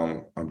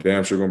 I'm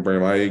damn sure going to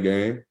bring my A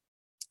game.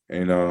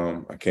 And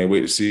I can't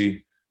wait to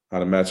see how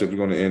the matchup is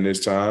going to end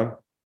this time.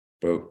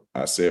 But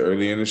I said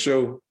early in the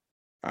show,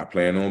 I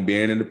plan on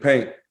being in the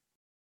paint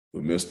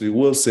with Mr.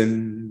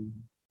 Wilson.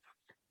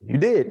 You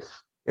did.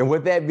 And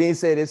with that being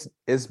said,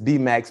 it's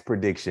B-Max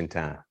prediction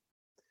time.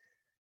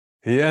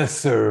 Yes,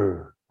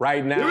 sir.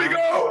 Right now, here we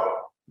go.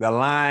 The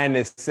line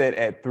is set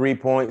at 3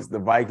 points. The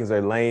Vikings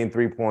are laying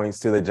 3 points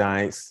to the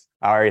Giants.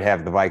 I already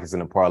have the Vikings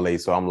in the parlay,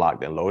 so I'm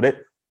locked and loaded.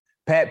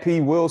 Pat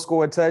P will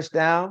score a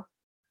touchdown.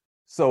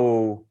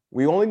 So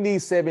we only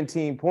need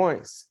 17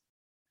 points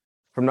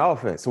from the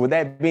offense. So with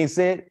that being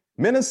said,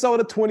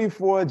 Minnesota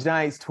 24,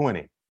 Giants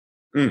 20.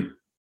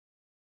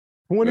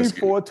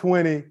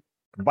 24-20,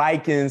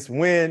 Vikings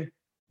win.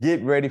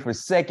 Get ready for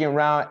second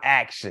round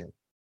action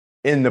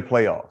in the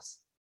playoffs.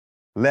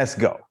 Let's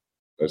go.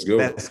 Let's go.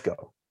 Let's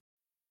go.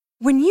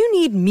 When you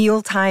need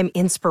mealtime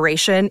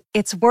inspiration,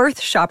 it's worth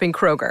shopping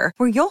Kroger,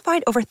 where you'll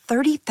find over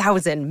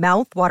 30,000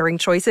 mouth-watering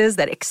choices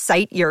that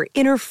excite your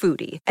inner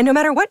foodie. And no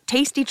matter what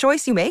tasty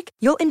choice you make,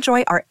 you'll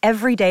enjoy our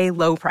everyday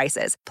low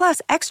prices, plus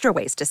extra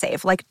ways to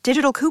save, like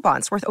digital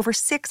coupons worth over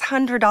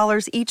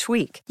 $600 each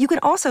week. You can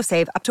also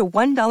save up to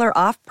 $1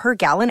 off per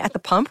gallon at the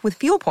pump with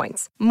fuel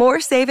points.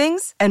 More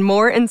savings and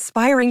more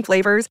inspiring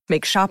flavors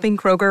make shopping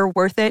Kroger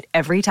worth it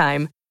every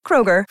time.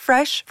 Kroger,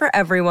 fresh for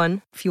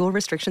everyone. Fuel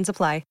restrictions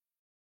apply.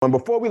 And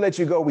before we let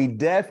you go, we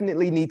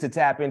definitely need to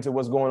tap into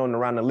what's going on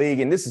around the league.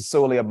 And this is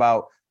solely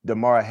about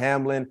Damar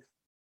Hamlin.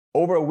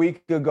 Over a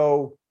week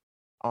ago,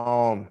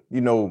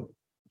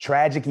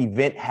 tragic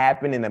event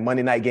happened in the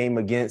Monday night game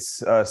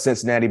against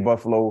Cincinnati.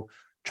 Buffalo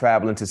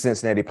traveling to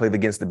Cincinnati, played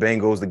against the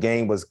Bengals. The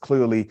game was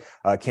clearly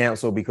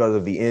canceled because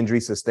of the injury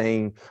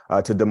sustained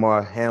to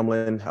Damar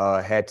Hamlin.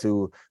 Had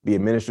to be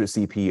administered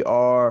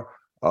CPR.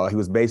 He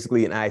was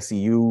basically in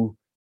ICU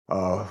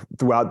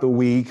throughout the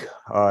week,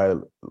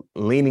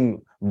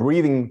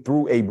 breathing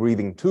through a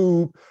breathing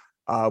tube.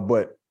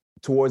 But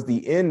towards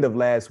the end of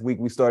last week,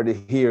 we started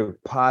to hear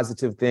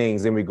positive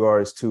things in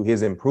regards to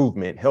his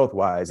improvement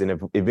health-wise, and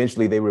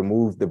eventually they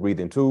removed the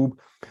breathing tube.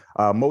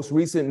 Most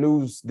recent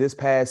news this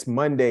past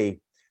Monday,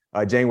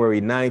 January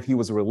 9th, he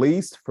was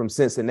released from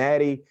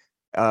Cincinnati,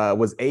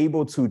 was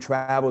able to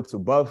travel to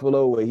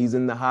Buffalo, where he's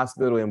in the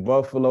hospital in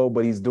Buffalo,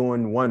 but he's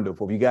doing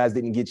wonderful. If you guys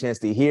didn't get a chance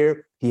to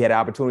hear, he had an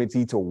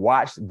opportunity to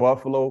watch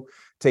Buffalo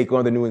take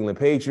on the New England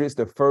Patriots.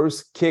 The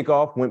first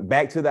kickoff went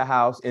back to the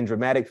house in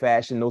dramatic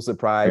fashion, no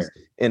surprise,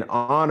 in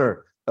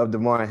honor of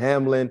Damar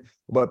Hamlin.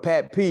 But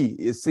Pat P,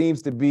 it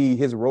seems to be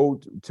his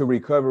road to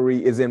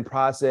recovery is in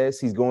process.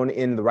 He's going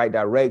in the right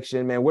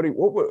direction, man. What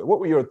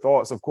were your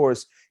thoughts? Of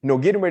course,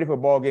 getting ready for a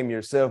ball game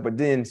yourself, but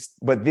then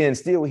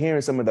still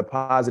hearing some of the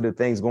positive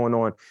things going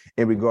on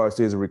in regards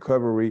to his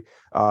recovery.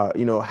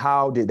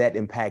 How did that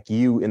impact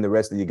you and the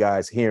rest of you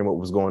guys hearing what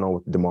was going on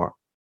with Damar?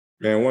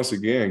 Man, once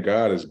again,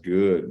 God is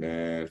good,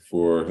 man,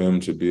 for him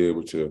to be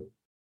able to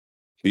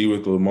be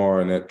with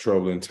Lamar in that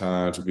troubling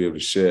time, to be able to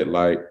shed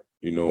light,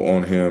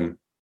 on him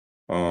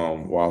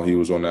while he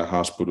was on that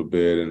hospital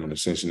bed and on the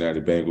Cincinnati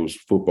Bengals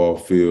football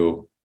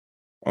field,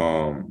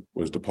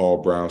 was the Paul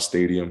Brown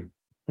Stadium.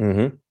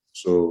 Mm-hmm.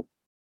 So,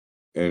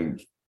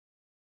 and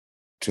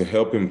to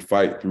help him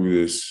fight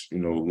through this,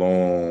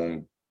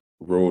 long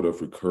road of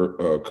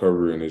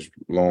recovery and his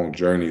long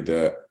journey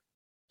that,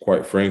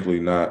 quite frankly,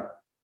 not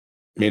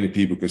many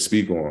people can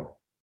speak on,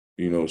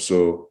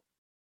 so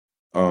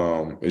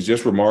it's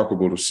just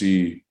remarkable to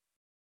see,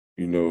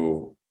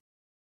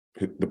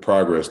 the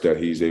progress that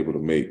he's able to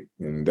make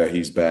and that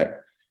he's back,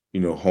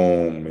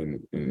 home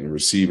and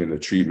receiving the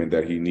treatment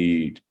that he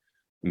need,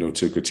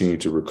 to continue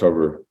to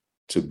recover,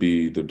 to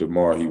be the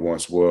Damar he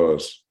once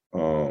was.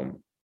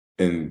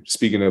 And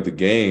speaking of the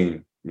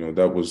game,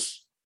 that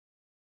was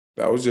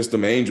just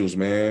them angels,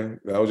 man.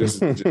 That was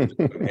just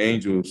them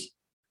angels.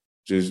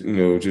 Just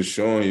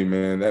showing you,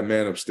 man, that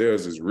man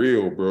upstairs is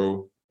real,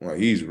 bro. Like,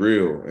 he's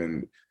real.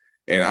 And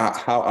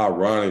how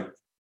ironic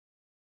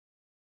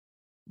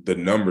the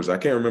numbers. I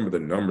can't remember the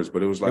numbers,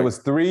 but it was like it was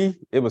three.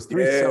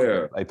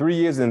 Yeah. Like 3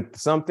 years and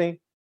something.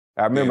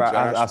 I remember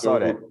I saw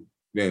that.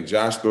 Then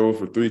Josh threw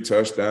for 3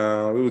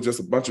 touchdowns. It was just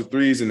a bunch of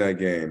threes in that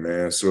game,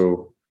 man.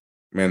 So,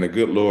 man, the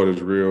good Lord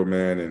is real,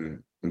 man.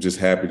 And I'm just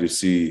happy to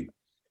see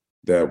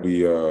that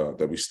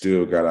we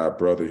still got our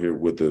brother here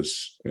with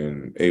us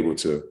and able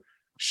to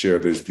share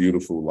this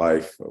beautiful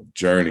life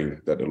journey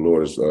that the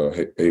Lord is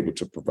able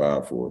to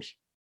provide for us.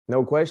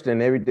 No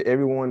question.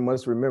 Everyone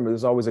must remember,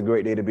 it's always a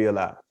great day to be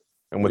alive.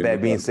 And with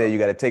that being said, you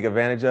got to take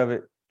advantage of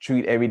it.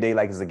 Treat every day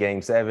like it's a game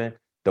 7.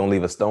 Don't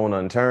leave a stone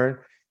unturned,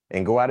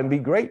 and go out and be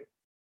great.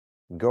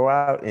 Go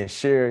out and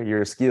share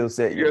your skill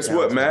set. Guess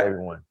what, Matt?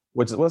 Everyone.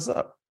 What's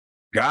up?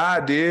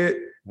 God did.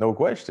 No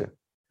question.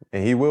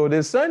 And he will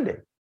this Sunday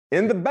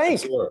in the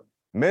bank. Yes,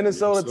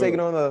 Minnesota taking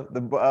on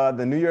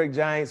the New York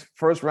Giants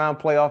first round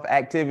playoff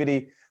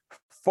activity.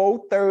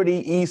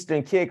 4:30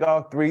 Eastern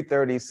kickoff,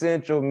 3:30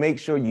 Central. Make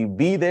sure you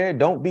be there.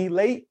 Don't be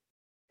late.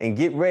 And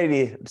get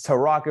ready to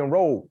rock and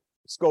roll.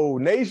 Skol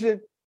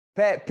Nation,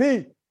 Pat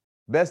P,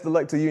 best of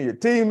luck to you and your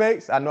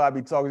teammates. I know I'll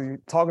be talking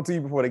to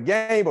you before the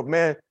game, but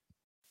man,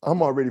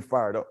 I'm already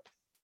fired up.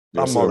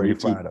 Yes, I'm already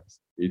fired up.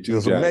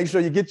 So make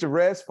sure you get your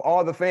rest. For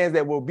all the fans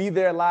that will be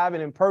there live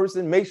and in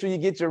person, make sure you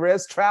get your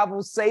rest.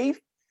 Travel safe.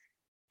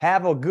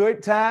 Have a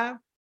good time.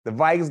 The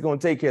Vikings going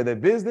to take care of their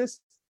business,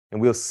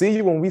 and we'll see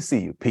you when we see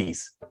you.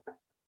 Peace.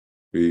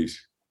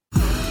 Peace.